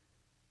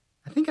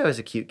 I think I was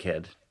a cute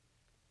kid.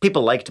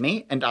 People liked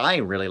me, and I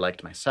really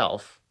liked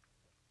myself.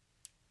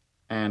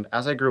 And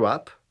as I grew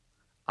up,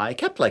 I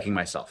kept liking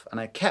myself, and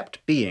I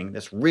kept being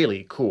this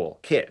really cool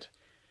kid.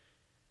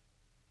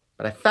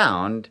 But I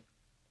found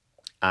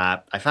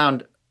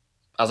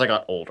as I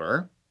got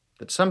older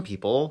that some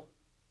people,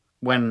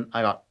 when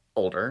I got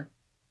older,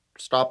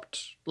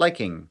 stopped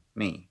liking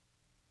me.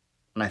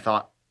 And I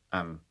thought,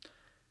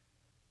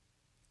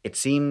 it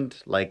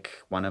seemed like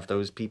one of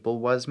those people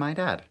was my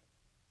dad.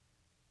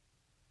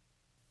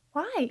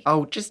 Why?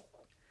 Oh,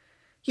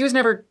 he was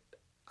never,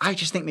 I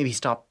just think maybe he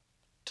stopped.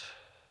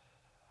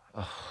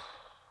 Oh,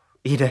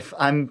 Edith,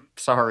 I'm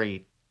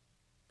sorry.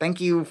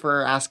 Thank you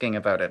for asking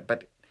about it,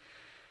 but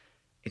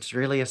it's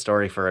really a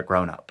story for a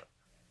grown-up.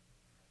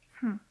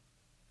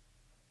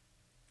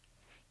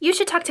 You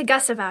should talk to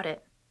Gus about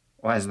it.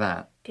 Why is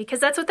that?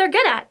 Because that's what they're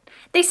good at.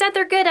 They said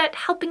they're good at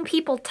helping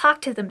people talk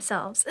to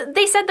themselves.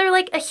 They said they're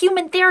like a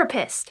human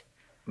therapist.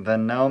 The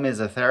gnome is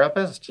a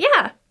therapist?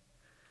 Yeah.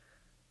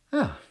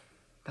 Oh,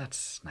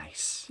 that's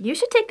nice. You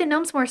should take the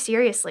gnomes more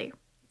seriously.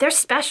 They're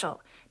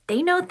special.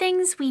 They know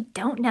things we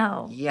don't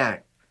know. Yeah,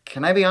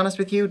 can I be honest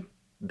with you?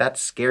 That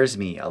scares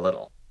me a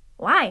little.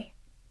 Why?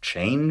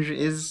 Change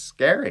is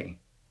scary.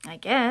 I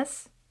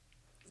guess.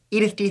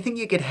 Edith, do you think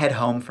you could head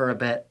home for a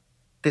bit?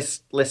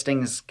 This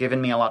listing's given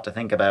me a lot to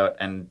think about,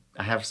 and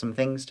I have some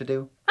things to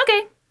do.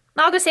 Okay,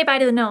 I'll go say bye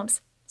to the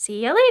gnomes.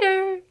 See ya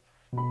later.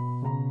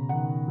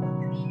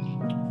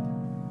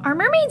 Are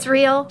mermaids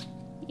real?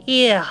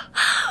 Yeah.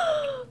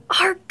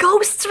 Are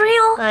ghosts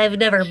real? I've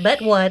never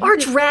met one. Are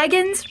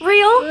dragons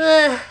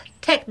real?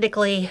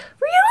 Technically.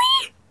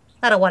 Really?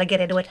 I don't want to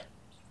get into it.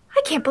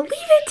 I can't believe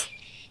it.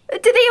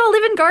 Do they all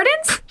live in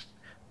gardens?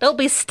 Don't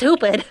be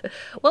stupid.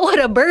 What would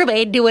a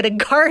mermaid do in a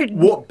garden?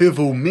 What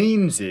Bivil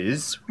means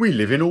is we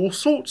live in all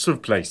sorts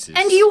of places.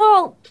 And you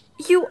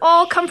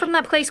all come from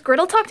that place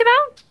Griddle talked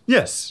about?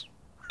 Yes.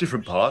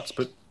 Different parts,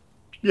 but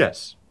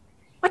yes.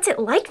 What's it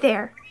like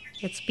there?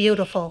 It's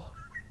beautiful.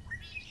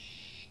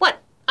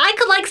 What? I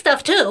could like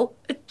stuff too.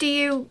 Do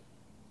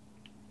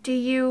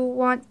you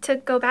want to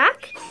go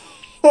back?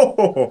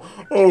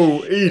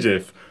 Oh,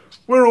 Edith.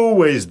 We're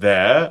always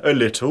there, a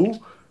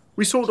little.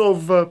 We sort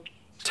of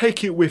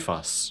take it with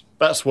us.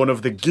 That's one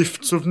of the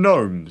gifts of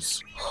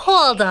gnomes.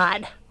 Hold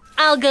on.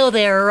 I'll go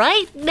there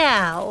right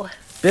now.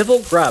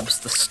 Bivil grabs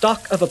the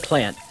stalk of a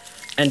plant,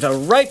 and a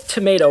ripe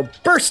tomato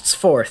bursts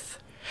forth.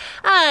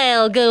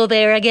 I'll go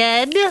there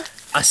again.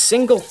 A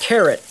single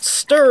carrot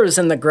stirs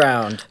in the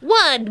ground.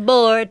 One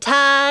more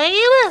time.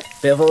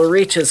 Bivil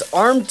reaches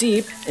arm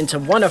deep into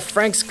one of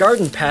Frank's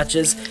garden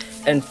patches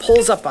and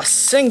pulls up a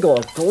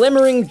single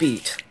glimmering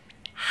beet.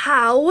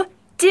 How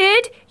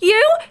did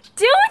you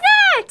do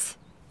that?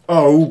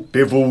 Oh,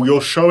 Bivil,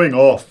 you're showing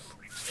off.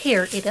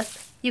 Here,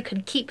 Edith. You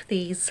can keep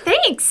these.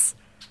 Thanks.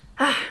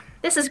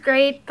 This is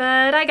great,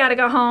 but I gotta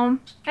go home.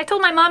 I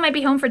told my mom I'd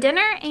be home for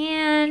dinner,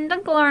 and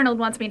Uncle Arnold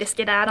wants me to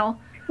skedaddle.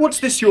 What's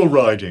this you're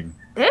riding?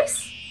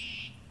 This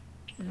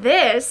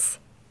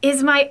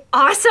is my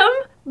awesome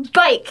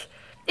bike.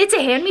 It's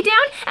a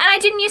hand-me-down, and I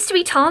didn't used to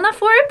be tall enough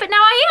for it, but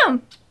now I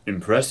am.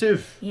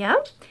 Impressive.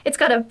 Yep. It's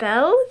got a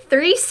bell,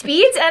 3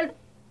 speeds, and...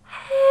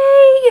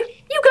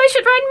 Hey! You guys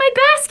should ride in my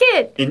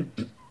basket!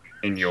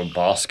 In your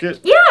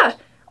basket? Yeah!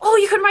 Oh,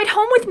 you can ride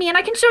home with me and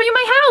I can show you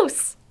my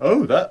house.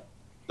 Oh, that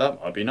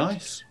might be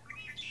nice.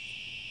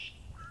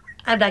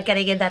 I'm not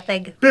getting in that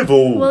thing.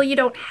 Bivol! Well, you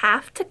don't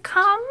have to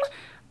come.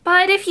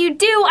 But if you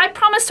do, I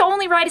promise to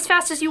only ride as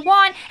fast as you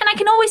want, and I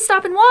can always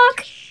stop and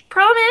walk.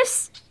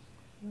 Promise.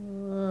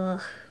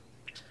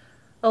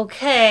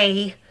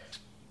 Okay.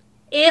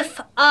 If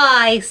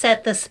I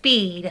set the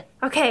speed.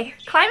 Okay,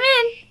 climb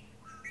in.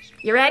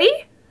 You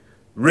ready?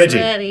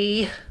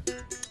 Ready.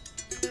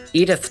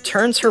 Edith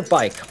turns her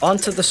bike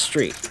onto the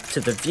street to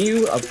the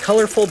view of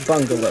colorful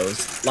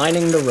bungalows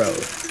lining the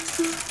road.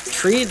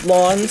 Treed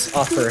lawns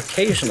offer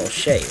occasional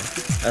shade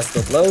as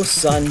the low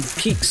sun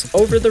peeks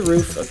over the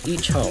roof of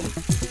each home.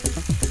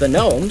 The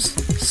gnomes,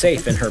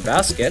 safe in her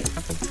basket,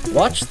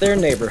 watch their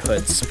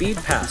neighborhood speed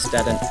past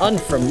at an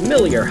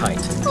unfamiliar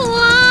height.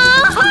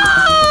 Whoa!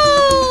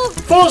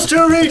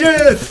 Faster,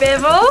 Edith!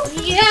 Bivol?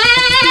 Yeah!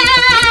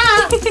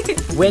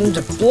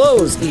 Wind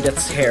blows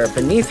Edith's hair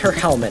beneath her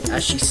helmet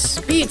as she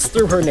speeds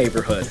through her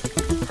neighborhood,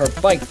 her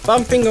bike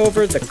bumping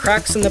over the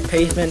cracks in the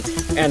pavement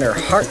and her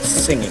heart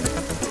singing.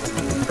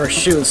 Her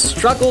shoes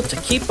struggle to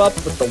keep up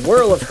with the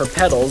whirl of her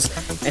pedals,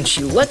 and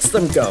she lets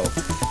them go,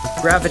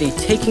 gravity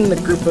taking the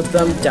group of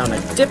them down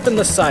a dip in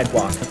the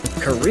sidewalk,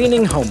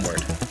 careening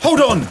homeward.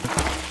 Hold on!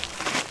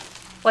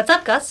 What's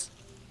up, Gus?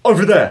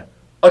 Over there.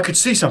 I could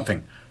see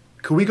something.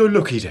 Can we go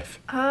look, Edith?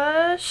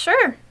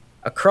 Sure.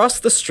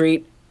 Across the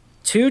street,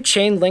 2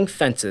 chain-link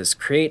fences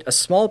create a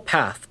small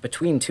path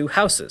between 2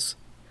 houses.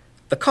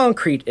 The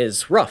concrete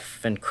is rough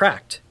and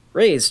cracked,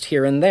 raised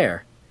here and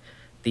there.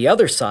 The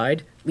other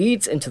side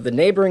leads into the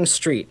neighboring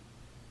street,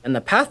 and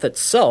the path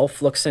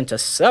itself looks into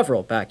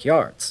several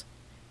backyards.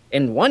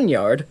 In one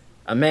yard,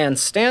 a man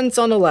stands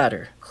on a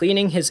ladder,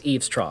 cleaning his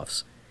eaves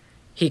troughs.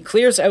 He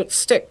clears out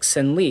sticks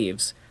and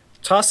leaves,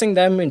 tossing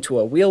them into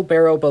a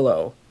wheelbarrow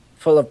below,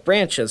 full of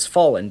branches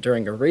fallen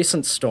during a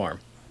recent storm.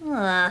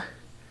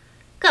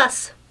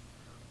 Gus,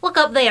 look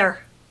up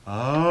there.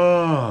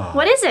 Ah.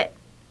 What is it?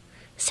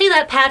 See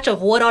that patch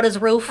of wood on his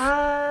roof?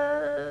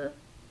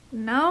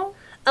 No.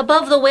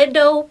 Above the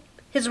window,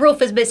 his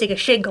roof is missing a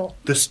shingle.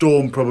 The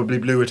storm probably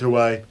blew it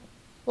away.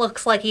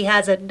 Looks like he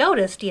hasn't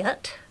noticed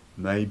yet.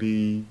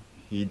 Maybe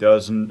he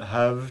doesn't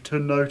have to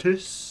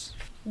notice?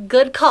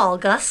 Good call,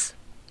 Gus.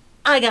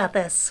 I got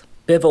this.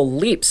 Bivol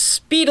leaps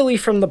speedily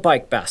from the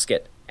bike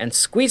basket and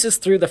squeezes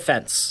through the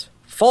fence,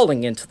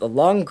 falling into the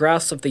long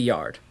grass of the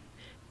yard.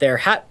 Their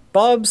hat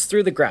bobs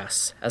through the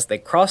grass as they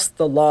cross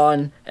the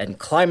lawn and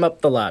climb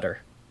up the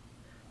ladder.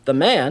 The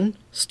man,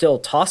 still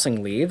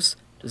tossing leaves,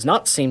 does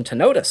not seem to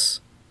notice.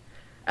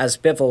 As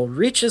Bivol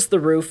reaches the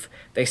roof,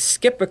 they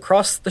skip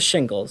across the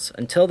shingles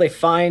until they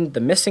find the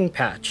missing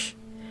patch.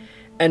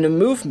 In a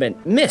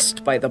movement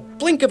missed by the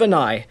blink of an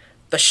eye,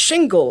 the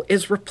shingle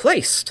is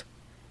replaced.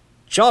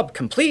 Job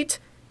complete,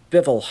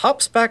 Bivol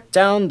hops back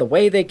down the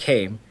way they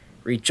came,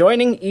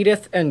 rejoining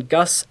Edith and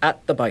Gus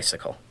at the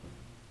bicycle.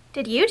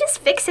 Did you just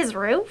fix his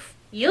roof?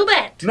 You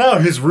bet. Now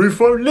his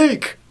roof won't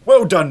leak.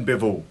 Well done,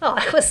 Bivol. Oh,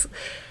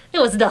 it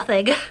was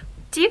nothing.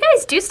 Do you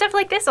guys do stuff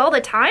like this all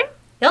the time?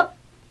 Yep.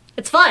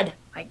 It's fun.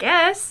 I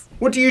guess.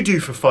 What do you do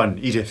for fun,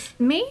 Edith?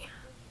 Me?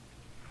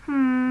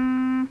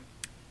 I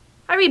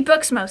read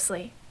books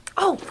mostly.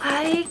 Oh,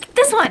 like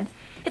this one.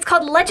 It's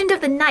called Legend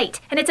of the Night,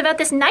 and it's about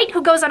this knight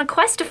who goes on a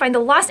quest to find the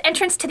lost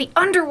entrance to the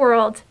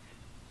underworld.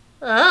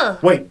 Oh,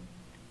 Wait.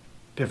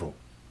 Bivol,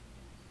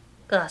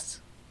 Gus.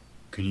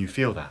 can you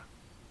feel that?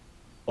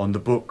 On the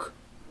book.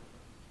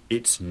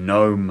 It's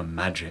gnome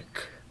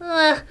magic.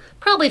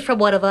 Probably from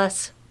one of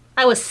us.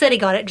 I was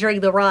sitting on it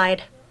during the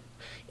ride.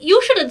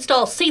 You should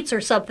install seats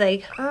or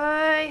something.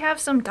 I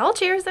have some doll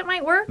chairs that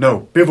might work.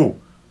 No, Bivol.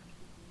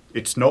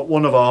 It's not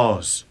one of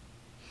ours.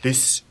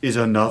 This is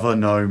another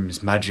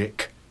gnome's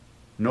magic.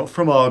 Not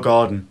from our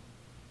garden.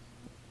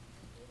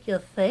 You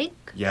think?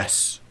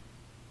 Yes.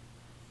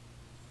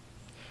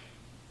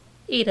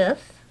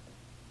 Edith,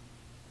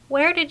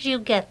 where did you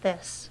get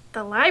this?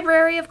 The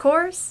library, of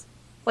course.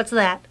 What's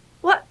that?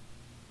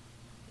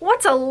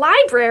 What's a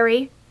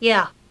library?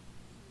 Yeah.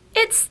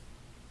 It's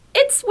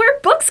where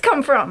books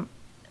come from.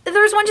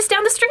 There's one just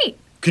down the street.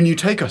 Can you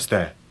take us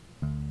there?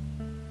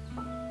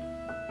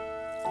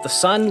 The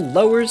sun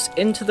lowers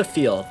into the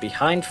field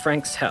behind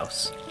Frank's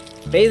house,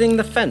 bathing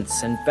the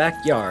fence and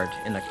backyard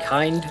in a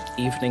kind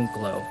evening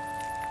glow.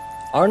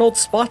 Arnold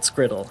spots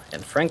Griddle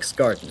in Frank's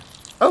garden.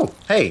 Oh,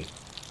 hey.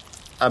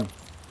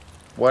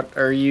 What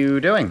are you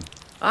doing?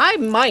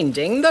 I'm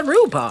minding the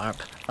rhubarb.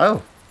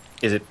 Oh,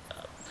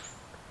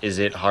 is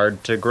it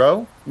hard to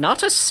grow?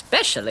 Not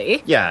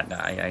especially. Yeah,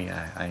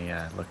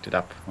 I looked it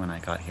up when I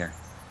got here.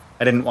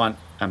 I didn't want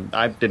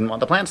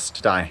the plants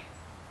to die.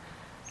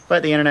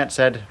 But the internet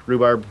said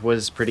rhubarb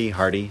was pretty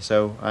hardy,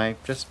 so I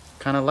just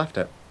kind of left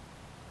it.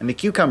 And the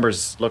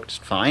cucumbers looked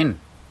fine.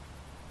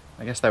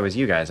 I guess that was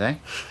you guys, eh?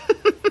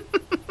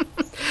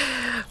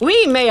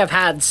 We may have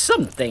had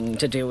something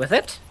to do with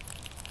it.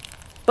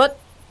 But,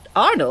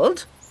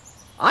 Arnold,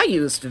 I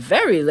used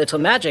very little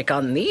magic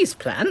on these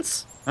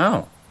plants.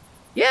 Oh.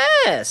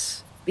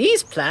 Yes,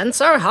 these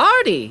plants are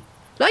hardy,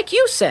 like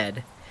you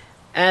said.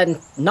 And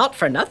not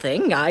for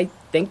nothing, I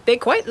think they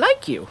quite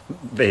like you.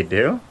 They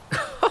do?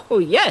 Oh,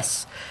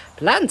 yes.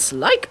 Plants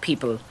like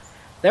people.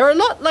 They're a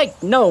lot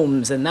like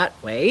gnomes in that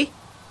way.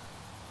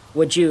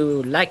 Would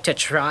you like to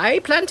try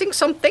planting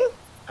something?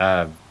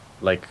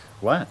 Like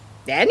what?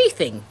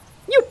 Anything.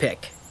 You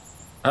pick.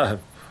 I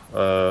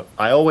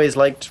always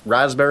liked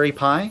raspberry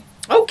pie.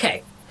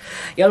 Okay.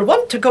 You'll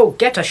want to go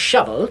get a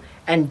shovel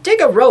and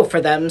dig a row for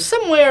them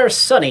somewhere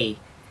sunny.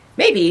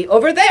 Maybe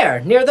over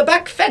there, near the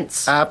back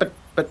fence. But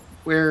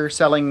we're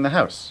selling the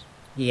house.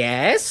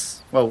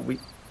 Yes? Well,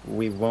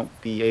 we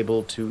won't be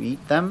able to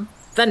eat them?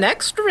 The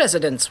next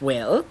residents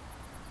will.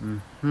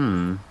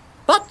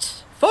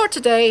 But for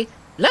today,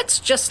 let's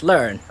just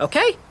learn,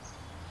 okay?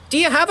 Do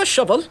you have a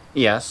shovel?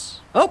 Yes.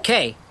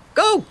 Okay,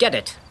 go get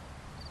it.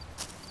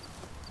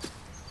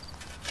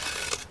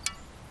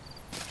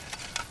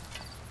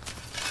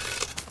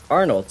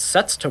 Arnold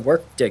sets to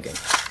work digging.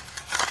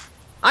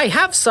 I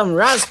have some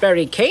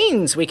raspberry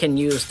canes we can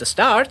use to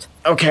start.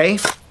 Okay.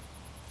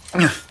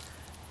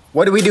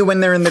 What do we do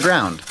when they're in the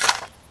ground?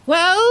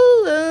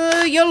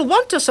 Well, you'll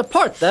want to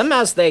support them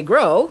as they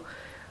grow.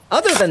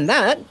 Other than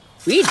that,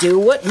 we do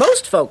what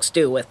most folks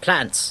do with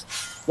plants.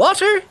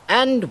 Water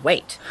and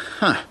wait.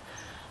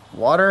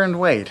 Water and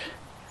wait.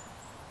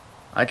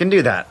 I can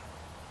do that.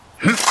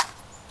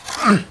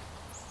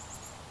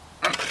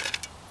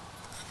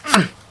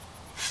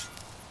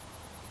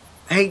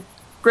 Hey,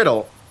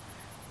 Griddle,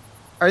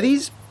 are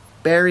these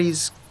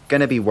berries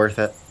gonna be worth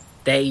it?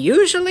 They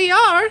usually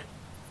are.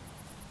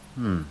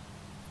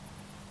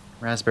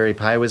 Raspberry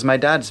pie was my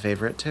dad's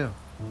favorite, too.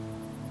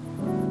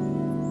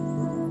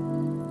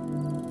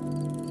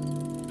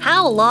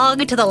 How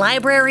long to the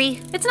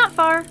library? It's not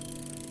far.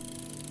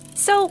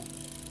 So,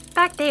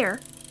 back there,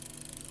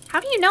 how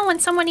do you know when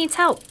someone needs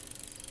help?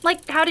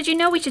 Like, how did you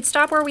know we should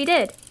stop where we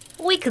did?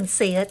 We can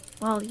see it.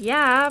 Well,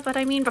 yeah, but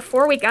I mean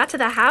before we got to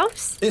the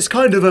house? It's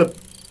kind of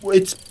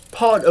it's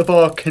part of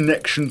our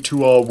connection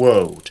to our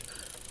world.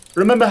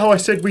 Remember how I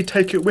said we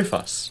take it with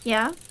us?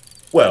 Yeah.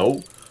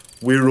 Well,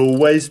 we're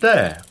always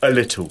there, a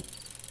little.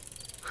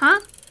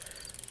 Huh?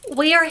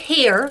 We are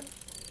here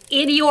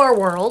in your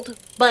world,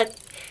 but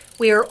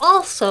we are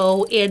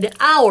also in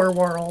our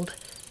world.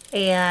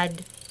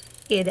 And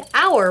in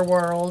our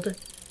world,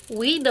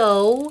 we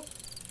know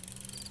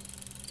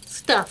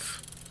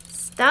stuff.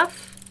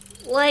 Stuff?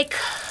 Like,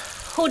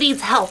 who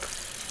needs help?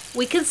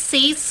 We can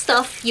see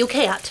stuff you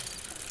can't.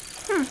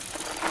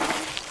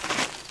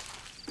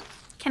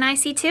 Can I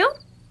see too?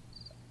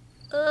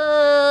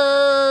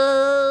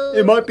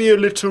 It might be a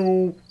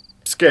little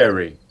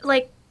scary.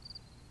 Like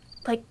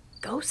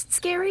ghost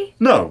scary?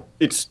 No,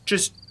 it's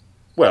just,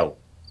 well,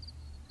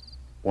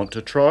 want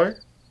to try,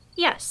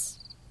 Yes.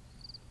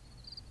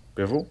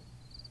 Bivol?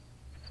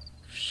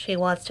 If she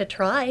wants to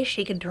try,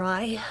 she can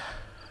try.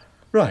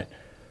 Right.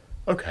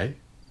 Okay.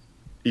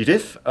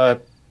 Edith,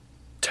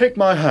 take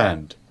my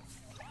hand.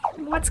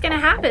 What's gonna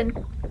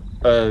happen?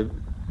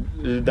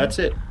 That's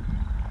it.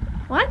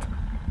 What?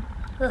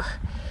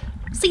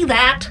 See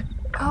that?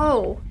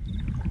 Oh.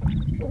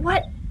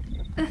 What?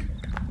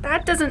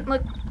 That doesn't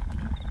look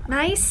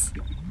nice.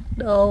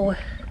 No,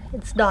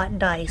 it's not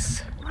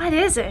nice. What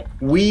is it?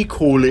 We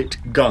call it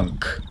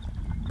gunk,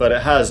 but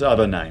it has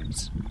other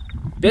names.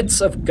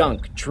 Bits of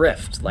gunk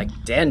drift like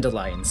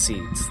dandelion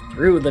seeds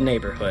through the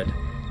neighborhood,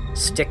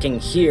 sticking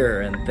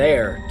here and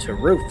there to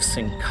roofs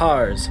and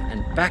cars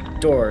and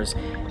back doors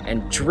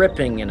and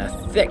dripping in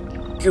a thick,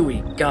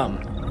 gooey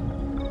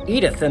gum.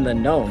 Edith and the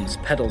gnomes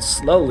pedal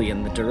slowly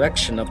in the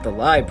direction of the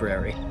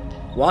library,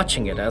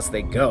 watching it as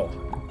they go.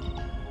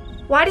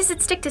 Why does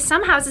it stick to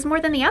some houses more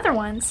than the other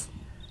ones?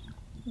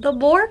 The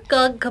more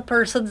gunk a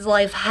person's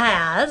life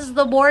has,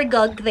 the more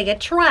gunk they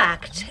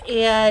attract,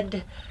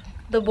 and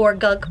the more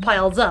gunk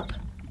piles up.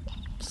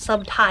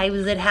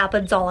 Sometimes it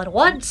happens all at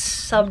once,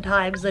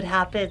 sometimes it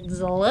happens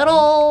a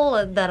little,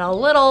 and then a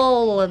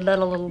little, and then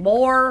a little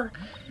more.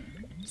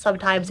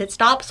 Sometimes it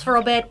stops for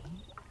a bit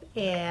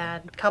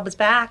and comes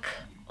back.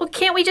 Well,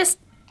 can't we just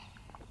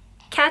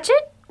catch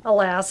it?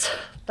 Alas,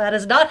 that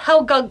is not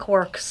how gunk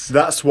works.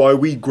 That's why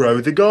we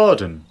grow the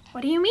garden.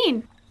 What do you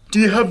mean? Do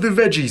you have the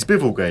veggies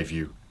Bivol gave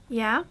you?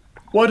 Yeah?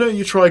 Why don't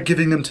you try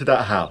giving them to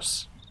that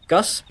house?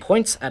 Gus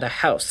points at a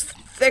house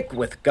thick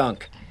with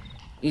gunk.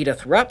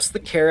 Edith wraps the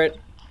carrot,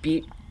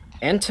 beet,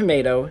 and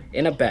tomato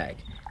in a bag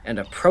and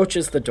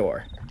approaches the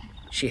door.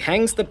 She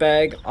hangs the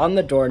bag on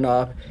the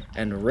doorknob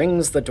and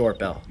rings the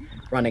doorbell,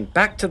 running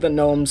back to the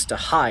gnomes to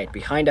hide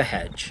behind a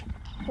hedge.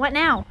 What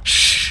now?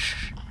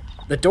 Shh!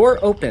 The door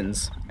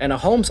opens, and a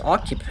home's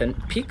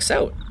occupant peeks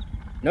out.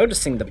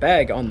 Noticing the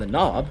bag on the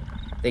knob,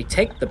 they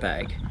take the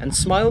bag and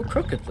smile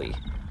crookedly,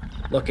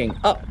 looking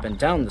up and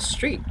down the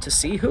street to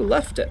see who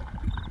left it.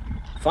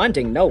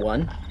 Finding no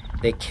one,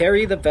 they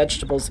carry the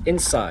vegetables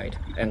inside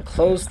and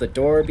close the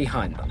door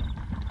behind them.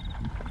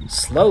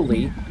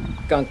 Slowly,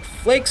 gunk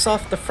flakes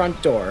off the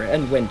front door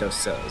and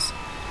windowsills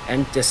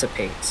and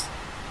dissipates,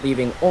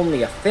 leaving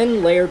only a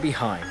thin layer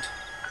behind.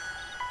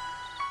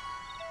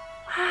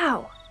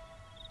 Wow.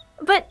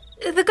 But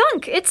the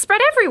gunk, it's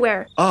spread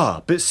everywhere.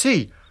 Ah, but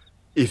see,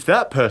 if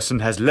that person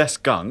has less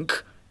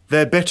gunk,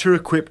 they're better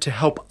equipped to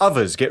help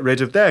others get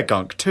rid of their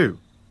gunk too.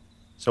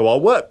 So our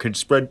work can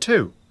spread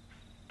too.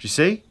 Do you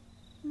see?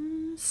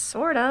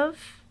 Sort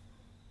of.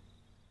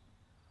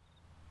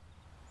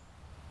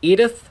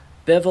 Edith,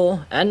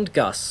 Bivell, and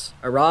Gus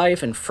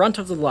arrive in front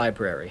of the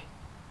library.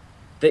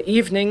 The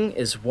evening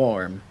is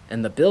warm,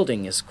 and the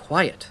building is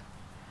quiet.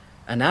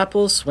 An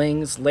apple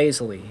swings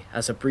lazily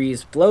as a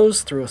breeze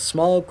blows through a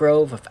small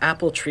grove of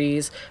apple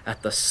trees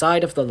at the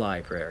side of the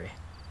library.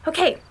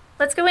 Okay,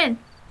 let's go in.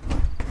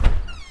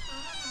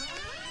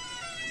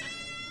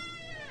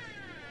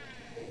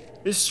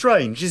 It's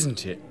strange,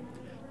 isn't it?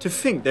 To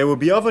think there would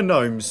be other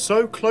gnomes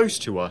so close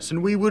to us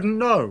and we wouldn't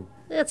know.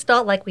 It's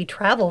not like we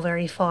travel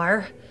very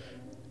far.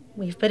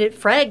 We've been at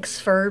Frank's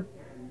for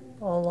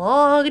a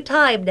long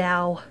time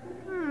now.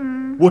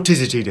 What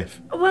is it,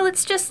 Edith? Well,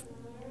 it's just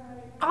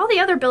all the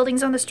other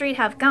buildings on the street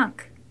have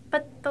gunk,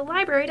 but the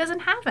library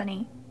doesn't have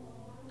any.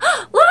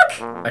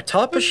 Look!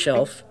 Atop a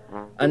shelf,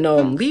 a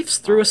gnome leafs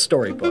through a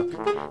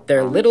storybook,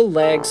 their little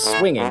legs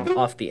swinging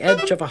off the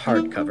edge of a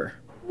hardcover.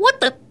 What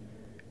the?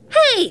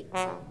 Hey!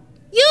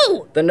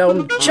 You! The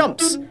gnome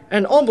jumps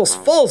and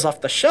almost falls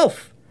off the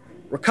shelf.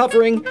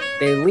 Recovering,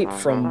 they leap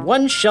from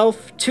one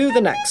shelf to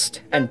the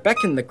next and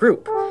beckon the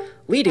group,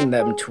 leading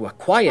them to a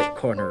quiet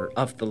corner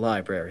of the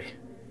library.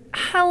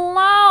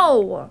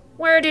 Hello!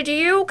 Where did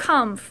you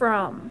come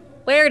from?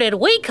 Where did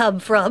we come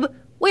from?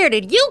 Where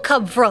did you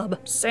come from?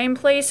 Same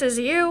place as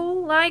you,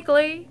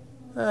 likely.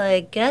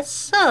 I guess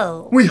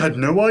so. We had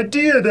no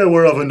idea there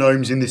were other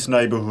gnomes in this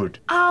neighborhood.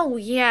 Oh,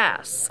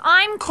 yes.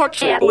 I'm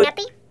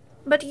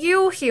But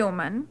you,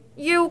 human,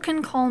 you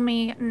can call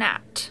me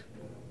Nat.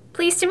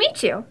 Pleased to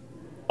meet you.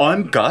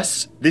 I'm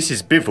Gus, this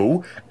is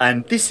Bivell,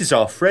 and this is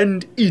our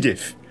friend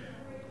Edith.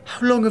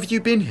 How long have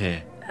you been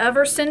here?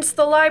 Ever since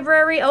the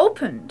library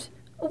opened.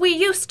 We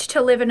used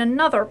to live in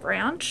another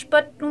branch,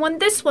 but when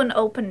this one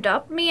opened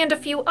up, me and a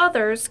few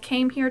others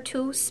came here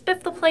to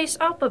spiff the place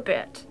up a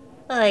bit.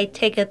 I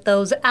take it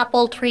those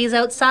apple trees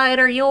outside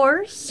are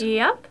yours?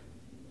 Yep.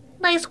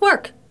 Nice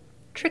work.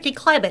 Tricky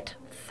climate.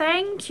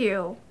 Thank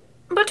you.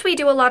 But we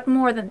do a lot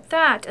more than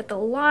that at the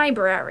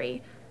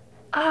library.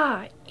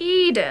 Ah,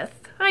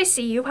 Edith, I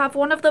see you have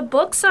one of the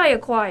books I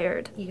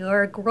acquired.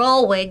 You're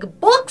growing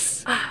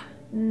books?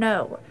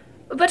 No.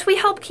 But we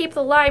help keep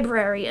the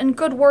library in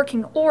good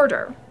working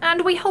order,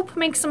 and we help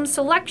make some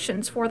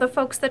selections for the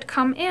folks that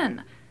come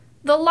in.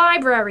 The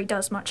library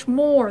does much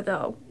more,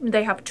 though.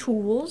 They have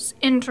tools,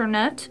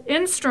 internet,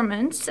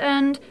 instruments,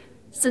 and,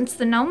 since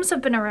the gnomes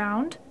have been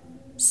around,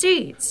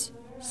 seeds.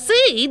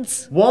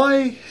 Seeds?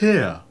 Why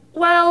here?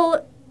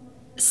 Well,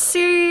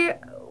 see,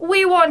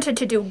 we wanted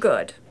to do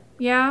good,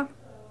 yeah?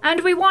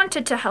 And we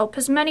wanted to help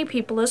as many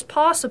people as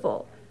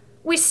possible.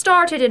 We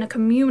started in a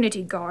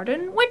community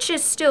garden, which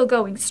is still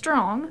going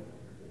strong.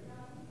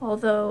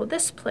 Although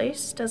this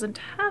place doesn't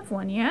have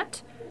one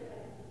yet.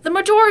 The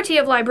majority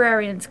of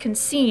librarians can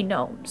see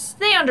gnomes.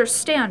 They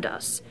understand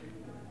us.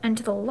 And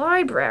the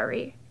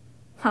library,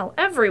 well,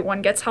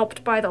 everyone gets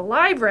helped by the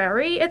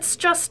library. It's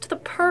just the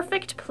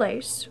perfect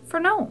place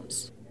for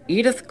gnomes.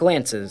 Edith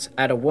glances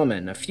at a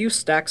woman a few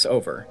stacks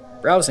over,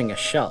 browsing a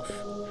shelf.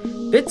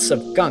 Bits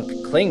of gunk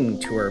cling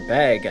to her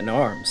bag and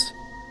arms.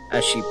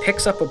 As she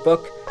picks up a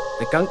book,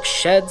 the gunk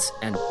sheds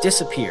and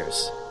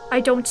disappears. I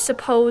don't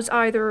suppose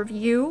either of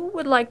you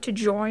would like to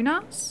join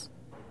us?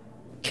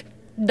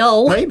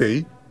 No.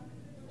 Maybe.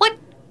 What?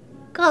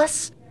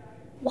 Gus?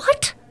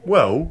 What?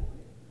 Well,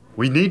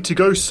 we need to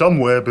go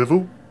somewhere,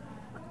 Bivell.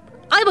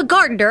 I'm a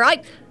gardener.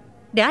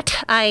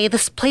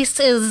 This place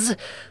is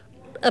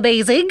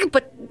amazing,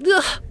 but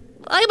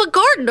I'm a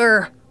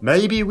gardener.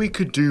 Maybe we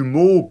could do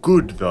more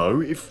good, though,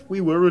 if we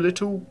were a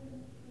little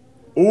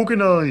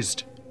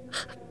organized.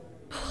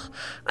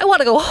 I want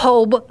to go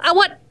home.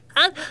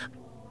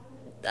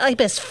 I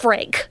miss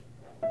Frank.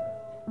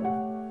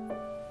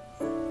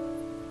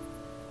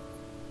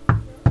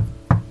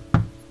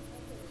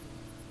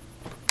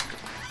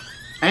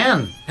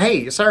 Anne,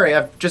 hey, sorry,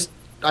 I've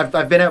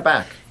been out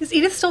back. Is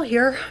Edith still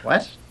here?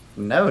 What?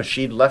 No,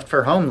 she left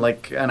for home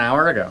like an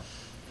hour ago.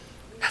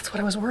 That's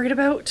what I was worried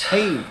about.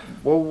 Hey,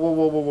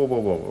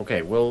 whoa.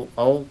 Okay, well,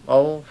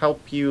 I'll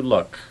help you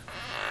look.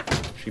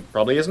 She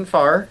probably isn't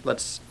far.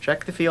 Let's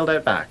check the field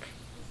out back.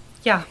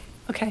 Yeah,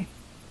 okay.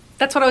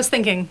 That's what I was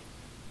thinking.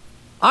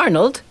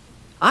 Arnold,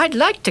 I'd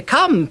like to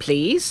come,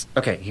 please.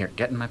 Okay, here,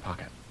 get in my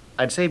pocket.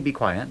 I'd say be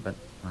quiet, but,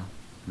 well...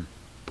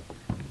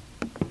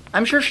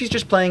 I'm sure she's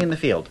just playing in the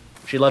field.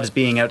 She loves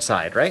being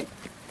outside, right?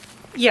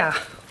 Yeah.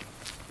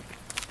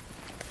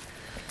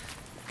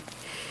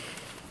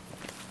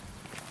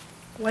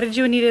 What did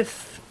you and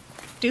Edith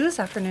do this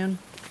afternoon?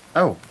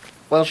 Oh,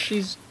 well,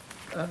 she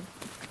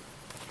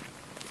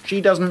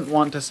doesn't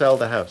want to sell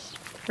the house.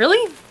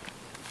 Really?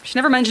 She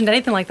never mentioned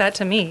anything like that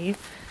to me.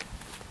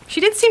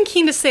 She did seem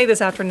keen to stay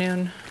this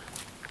afternoon.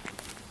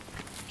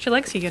 She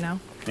likes you, you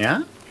know.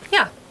 Yeah?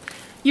 Yeah.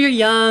 You're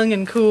young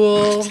and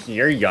cool.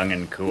 You're young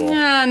and cool.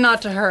 Yeah,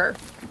 not to her.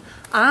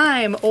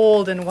 I'm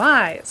old and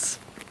wise.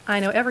 I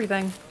know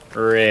everything.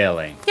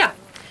 Really? Yeah.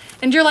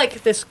 And you're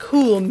like this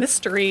cool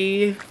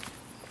mystery.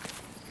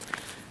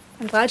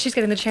 I'm glad she's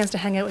getting the chance to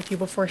hang out with you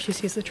before she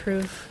sees the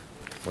truth.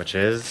 Which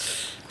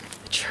is?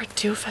 That you're a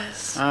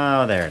doofus.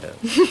 Oh, there it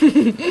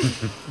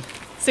is.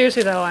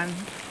 Seriously though,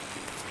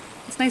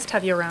 it's nice to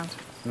have you around.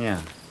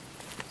 Yeah.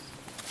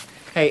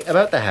 Hey,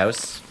 about the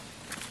house.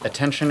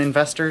 Attention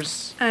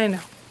investors? I know.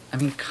 I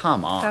mean,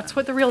 come on. That's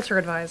what the realtor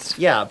advised.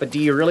 Yeah, but do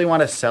you really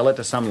want to sell it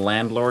to some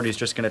landlord who's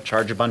just going to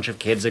charge a bunch of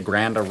kids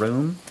 $1,000 a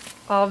room?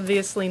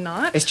 Obviously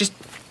not. It's just,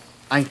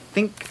 I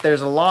think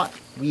there's a lot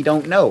we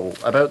don't know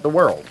about the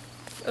world.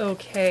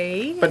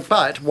 Okay.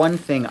 But one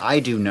thing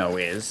I do know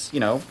is,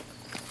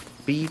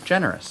 be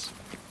generous.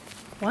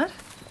 What?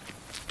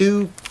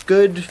 Do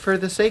good for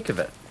the sake of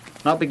it.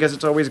 Not because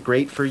it's always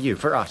great for you,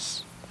 for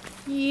us.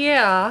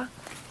 Yeah.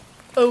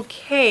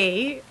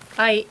 Okay.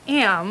 I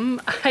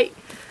am.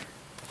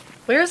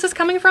 Where is this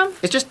coming from?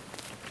 It's just,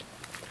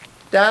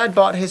 Dad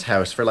bought his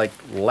house for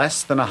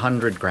less than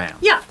 $100,000.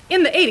 Yeah,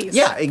 in the 80s.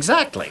 Yeah,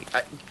 exactly.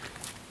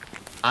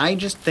 I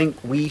just think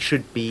we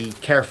should be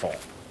careful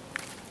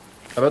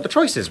about the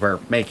choices we're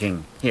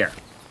making here.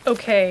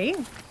 Okay.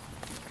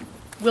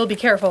 We'll be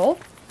careful.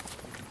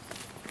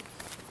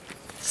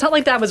 It's not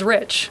like Dad was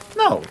rich.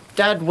 No,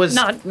 Dad was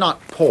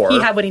not poor. He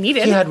had what he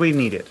needed. He had what he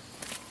needed.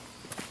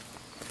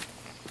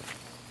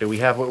 Do we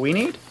have what we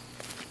need?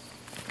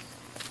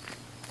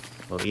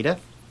 Well,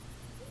 Edith?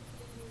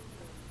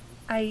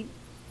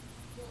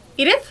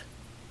 Edith?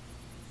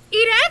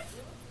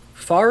 Edith?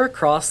 Far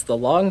across the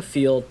long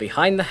field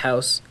behind the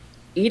house,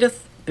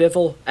 Edith,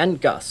 Bivell, and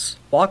Gus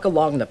walk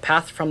along the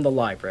path from the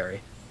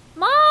library.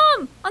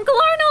 Mom! Uncle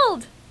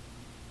Arnold!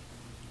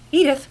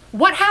 Edith,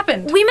 what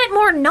happened? We met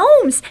more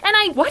gnomes,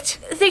 and What?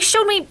 They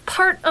showed me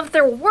part of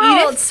their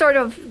world, Edith? sort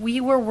of. We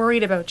were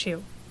worried about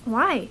you.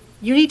 Why?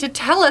 You need to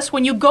tell us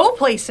when you go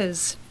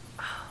places.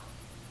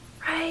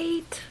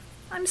 Right.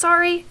 I'm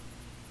sorry.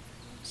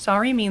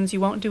 Sorry means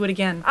you won't do it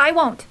again. I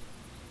won't.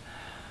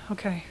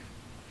 Okay.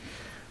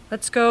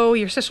 Let's go.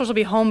 Your sisters will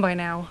be home by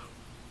now.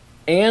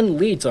 Anne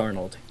leads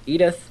Arnold,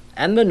 Edith,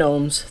 and the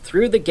gnomes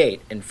through the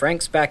gate in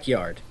Frank's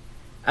backyard.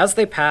 As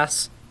they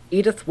pass,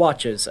 Edith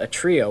watches a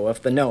trio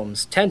of the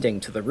gnomes tending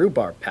to the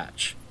rhubarb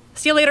patch.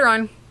 See you later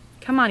on.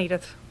 Come on,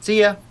 Edith. See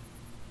ya.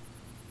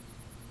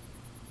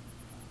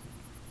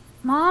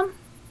 Mom?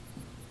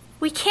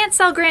 We can't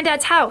sell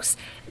Granddad's house.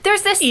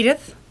 There's this...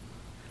 Edith,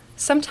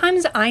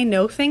 sometimes I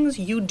know things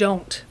you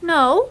don't.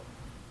 No.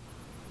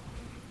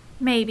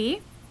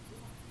 Maybe.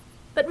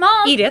 But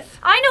Mom... Edith.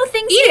 I know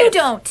things Edith. you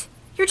don't.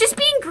 You're just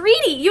being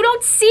greedy. You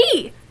don't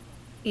see.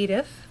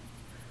 Edith,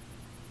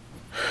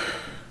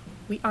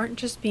 we aren't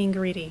just being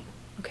greedy,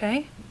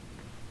 okay?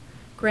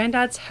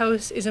 Granddad's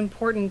house is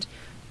important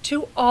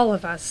to all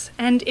of us,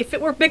 and if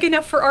it were big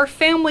enough for our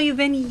family,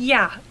 then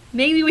yeah,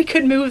 maybe we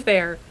could move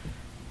there.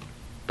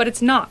 But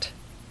it's not.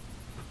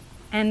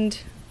 And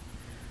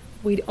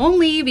we'd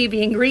only be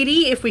being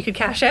greedy if we could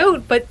cash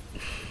out, but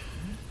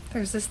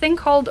there's this thing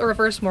called a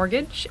reverse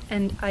mortgage,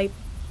 and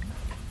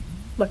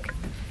Look,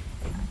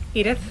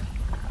 Edith,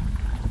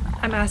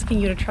 I'm asking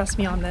you to trust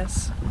me on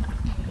this.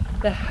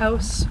 The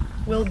house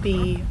will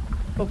be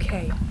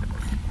okay.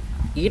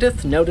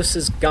 Edith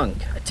notices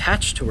gunk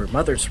attached to her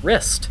mother's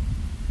wrist.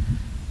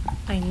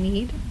 I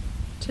need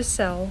to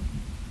sell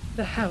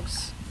the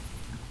house.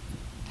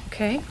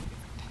 Okay?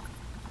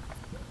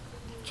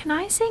 Can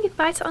I say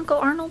goodbye to Uncle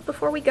Arnold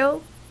before we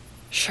go?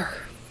 Sure.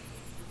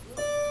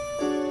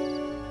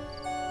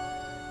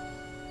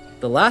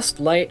 The last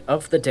light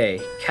of the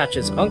day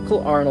catches Uncle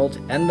Arnold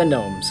and the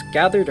gnomes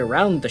gathered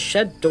around the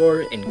shed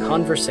door in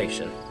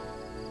conversation.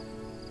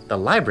 The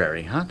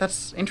library, huh?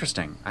 That's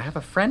interesting. I have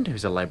a friend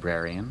who's a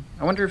librarian.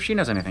 I wonder if she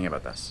knows anything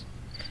about this.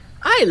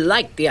 I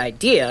like the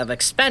idea of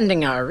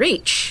expanding our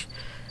reach,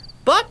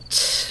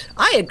 but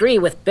I agree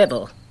with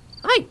Bibble.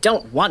 I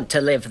don't want to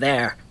live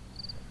there.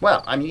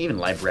 Well, I mean, even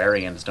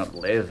librarians don't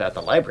live at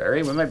the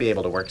library. We might be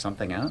able to work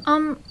something out.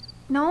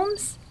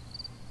 Gnomes?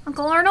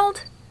 Uncle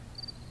Arnold?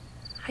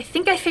 I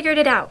think I figured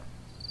it out.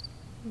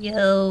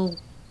 You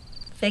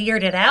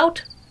figured it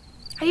out?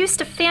 I used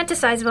to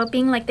fantasize about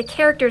being like the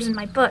characters in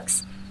my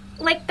books.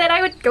 Like that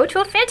I would go to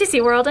a fantasy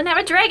world and have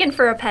a dragon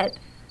for a pet.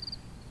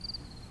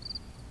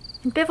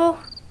 And Bivell,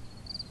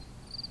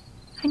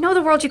 I know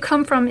the world you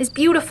come from is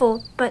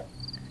beautiful, but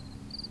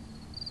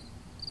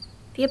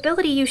the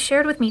ability you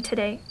shared with me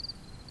today,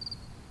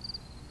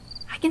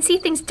 I can see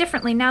things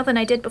differently now than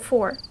I did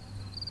before.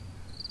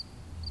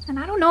 And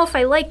I don't know if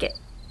I like it.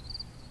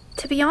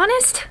 To be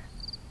honest,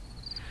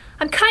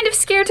 I'm kind of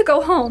scared to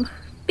go home,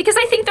 because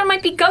I think there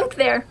might be gunk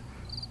there.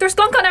 There's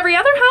gunk on every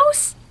other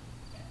house.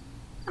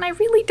 And I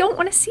really don't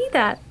want to see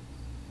that.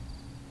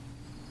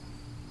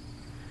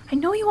 I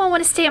know you all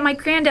want to stay at my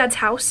granddad's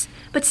house,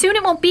 but soon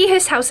it won't be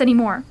his house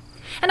anymore.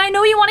 And I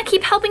know you want to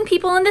keep helping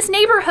people in this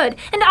neighborhood,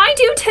 and I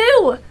do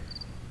too!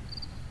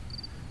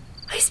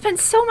 I spend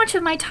so much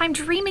of my time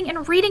dreaming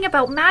and reading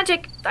about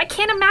magic, I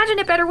can't imagine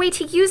a better way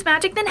to use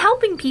magic than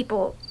helping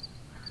people.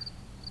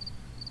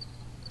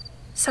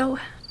 So,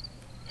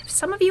 if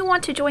some of you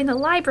want to join the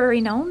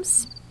library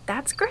gnomes,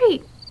 that's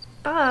great.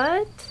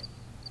 But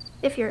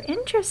if you're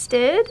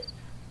interested,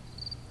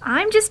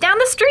 I'm just down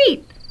the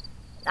street.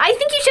 I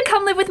think you should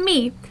come live with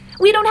me.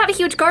 We don't have a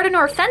huge garden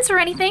or a fence or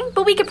anything,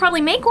 but we could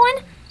probably make one.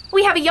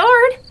 We have a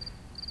yard.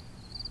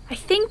 I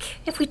think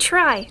if we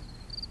try,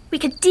 we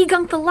could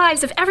degunk the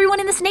lives of everyone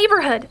in this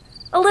neighborhood,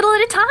 a little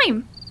at a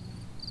time.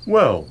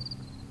 Well,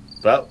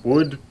 that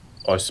would,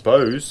 I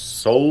suppose,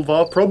 solve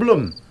our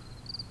problem.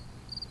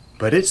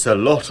 But it's a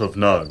lot of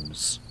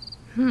gnomes.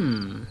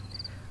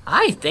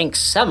 I think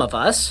some of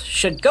us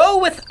should go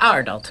with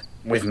Arnold.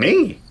 With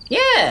me?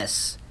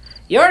 Yes.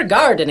 Your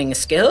gardening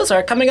skills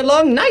are coming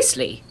along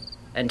nicely.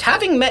 And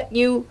having met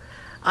you,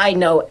 I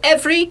know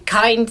every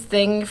kind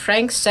thing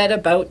Frank said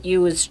about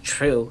you is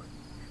true.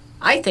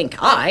 I think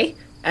I,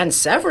 and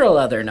several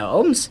other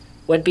gnomes,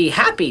 would be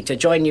happy to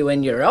join you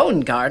in your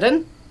own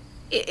garden,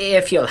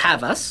 if you'll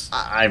have us.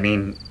 I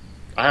mean,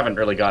 I haven't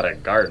really got a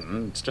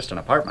garden. It's just an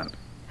apartment.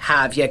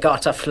 Have you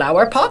got a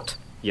flower pot?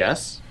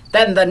 Yes.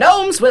 Then the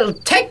gnomes will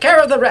take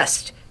care of the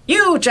rest.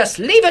 You just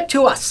leave it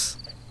to us.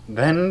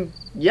 Then,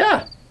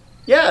 yeah.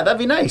 Yeah, that'd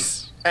be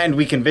nice. And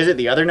we can visit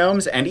the other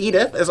gnomes and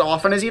Edith as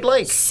often as you'd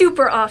like.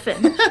 Super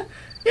often.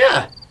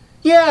 Yeah.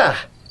 Yeah.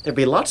 There'd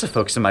be lots of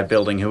folks in my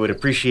building who would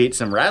appreciate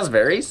some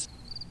raspberries.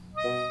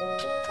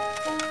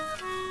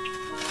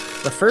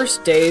 The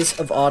first days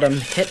of autumn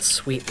hit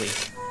sweetly,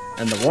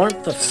 and the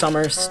warmth of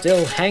summer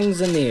still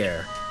hangs in the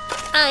air.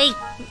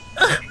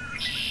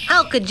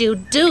 How could you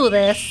do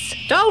this?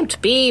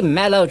 Don't be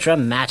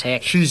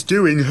melodramatic. She's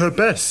doing her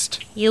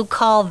best. You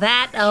call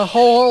that a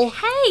hole?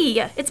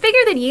 Hey, it's bigger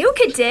than you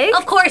could dig.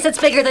 Of course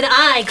it's bigger than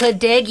I could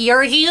dig.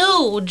 You're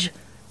huge.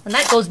 And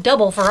that goes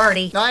double for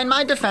Artie. In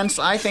my defense,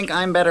 I think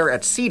I'm better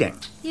at seeding.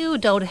 You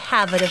don't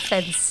have a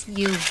defense,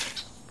 you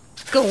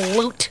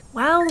gloot.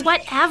 Well,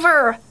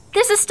 whatever.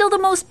 This is still the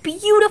most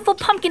beautiful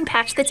pumpkin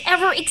patch that's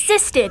ever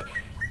existed.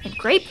 And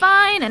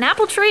grapevine, and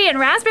apple tree, and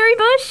raspberry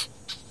bush.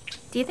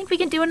 Do you think we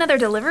can do another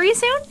delivery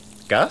soon?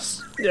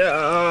 Gus?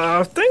 Yeah,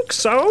 I think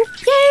so.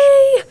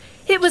 Yay!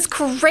 It was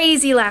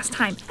crazy last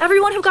time.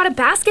 Everyone who got a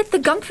basket, the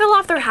gunk fell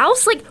off their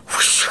house, like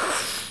whoosh.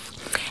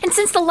 And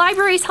since the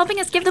library's helping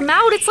us give them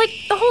out, it's like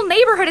the whole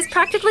neighborhood is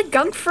practically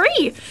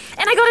gunk-free.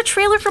 And I got a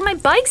trailer for my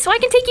bike, so I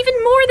can take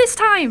even more this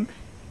time.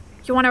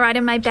 You want to ride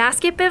in my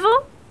basket,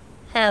 Bivol?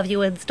 Have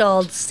you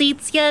installed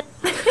seats yet?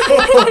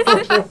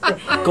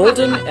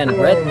 Golden and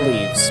red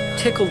leaves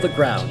tickle the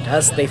ground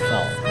as they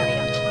fall.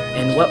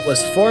 In what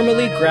was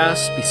formerly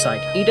grass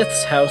beside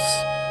Edith's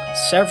house,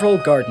 several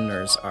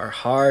gardeners are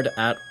hard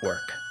at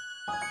work.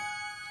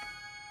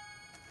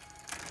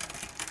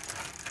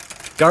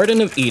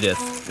 Garden of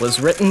Edith was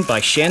written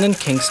by Shannon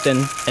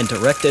Kingston and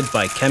directed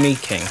by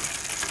Kemi King.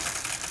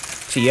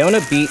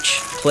 Fiona Beach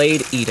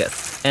played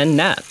Edith and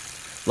Nat.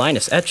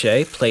 Linus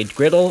Etche played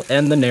Griddle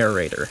and the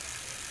narrator.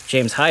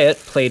 James Hyatt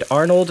played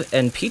Arnold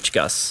and Peach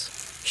Gus.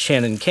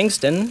 Shannon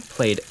Kingston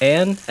played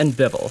Anne and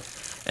Bibble,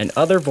 and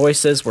other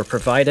voices were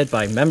provided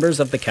by members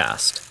of the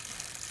cast.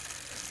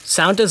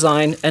 Sound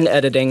design and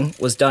editing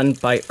was done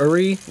by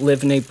Uri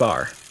Livney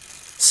Bar.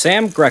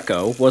 Sam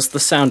Greco was the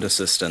sound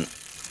assistant.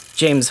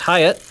 James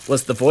Hyatt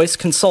was the voice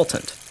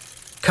consultant.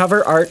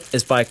 Cover art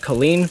is by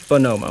Colleen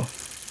Bonomo.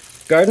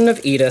 Garden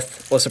of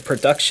Edith was a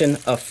production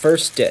of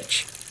First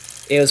Ditch.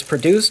 It was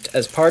produced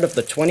as part of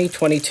the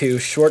 2022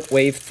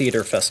 Shortwave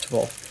Theater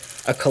Festival,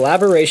 a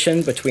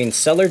collaboration between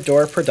Cellar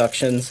Door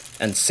Productions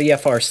and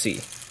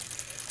CFRC.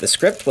 The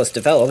script was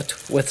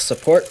developed with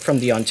support from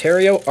the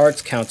Ontario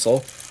Arts Council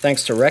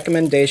thanks to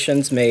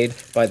recommendations made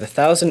by the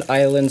Thousand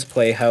Islands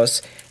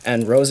Playhouse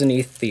and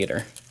Roseneath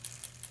Theatre.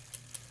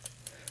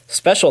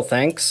 Special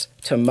thanks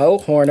to Mo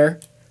Horner,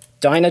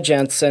 Dinah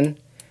Jensen,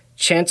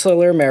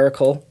 Chancellor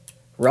Miracle,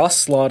 Ross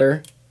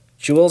Slaughter,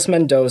 Jules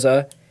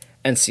Mendoza,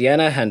 and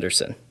Sienna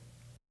Henderson.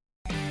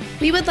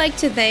 We would like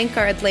to thank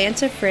our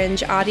Atlanta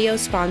Fringe audio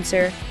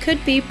sponsor,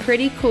 Could Be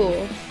Pretty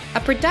Cool,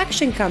 a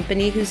production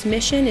company whose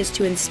mission is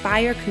to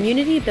inspire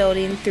community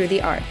building through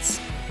the arts.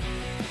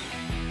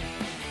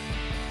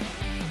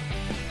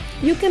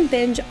 You can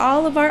binge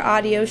all of our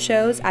audio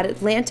shows at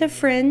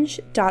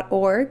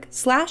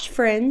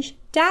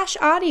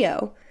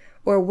atlantafringe.org/fringe-audio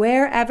or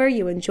wherever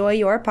you enjoy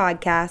your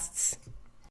podcasts.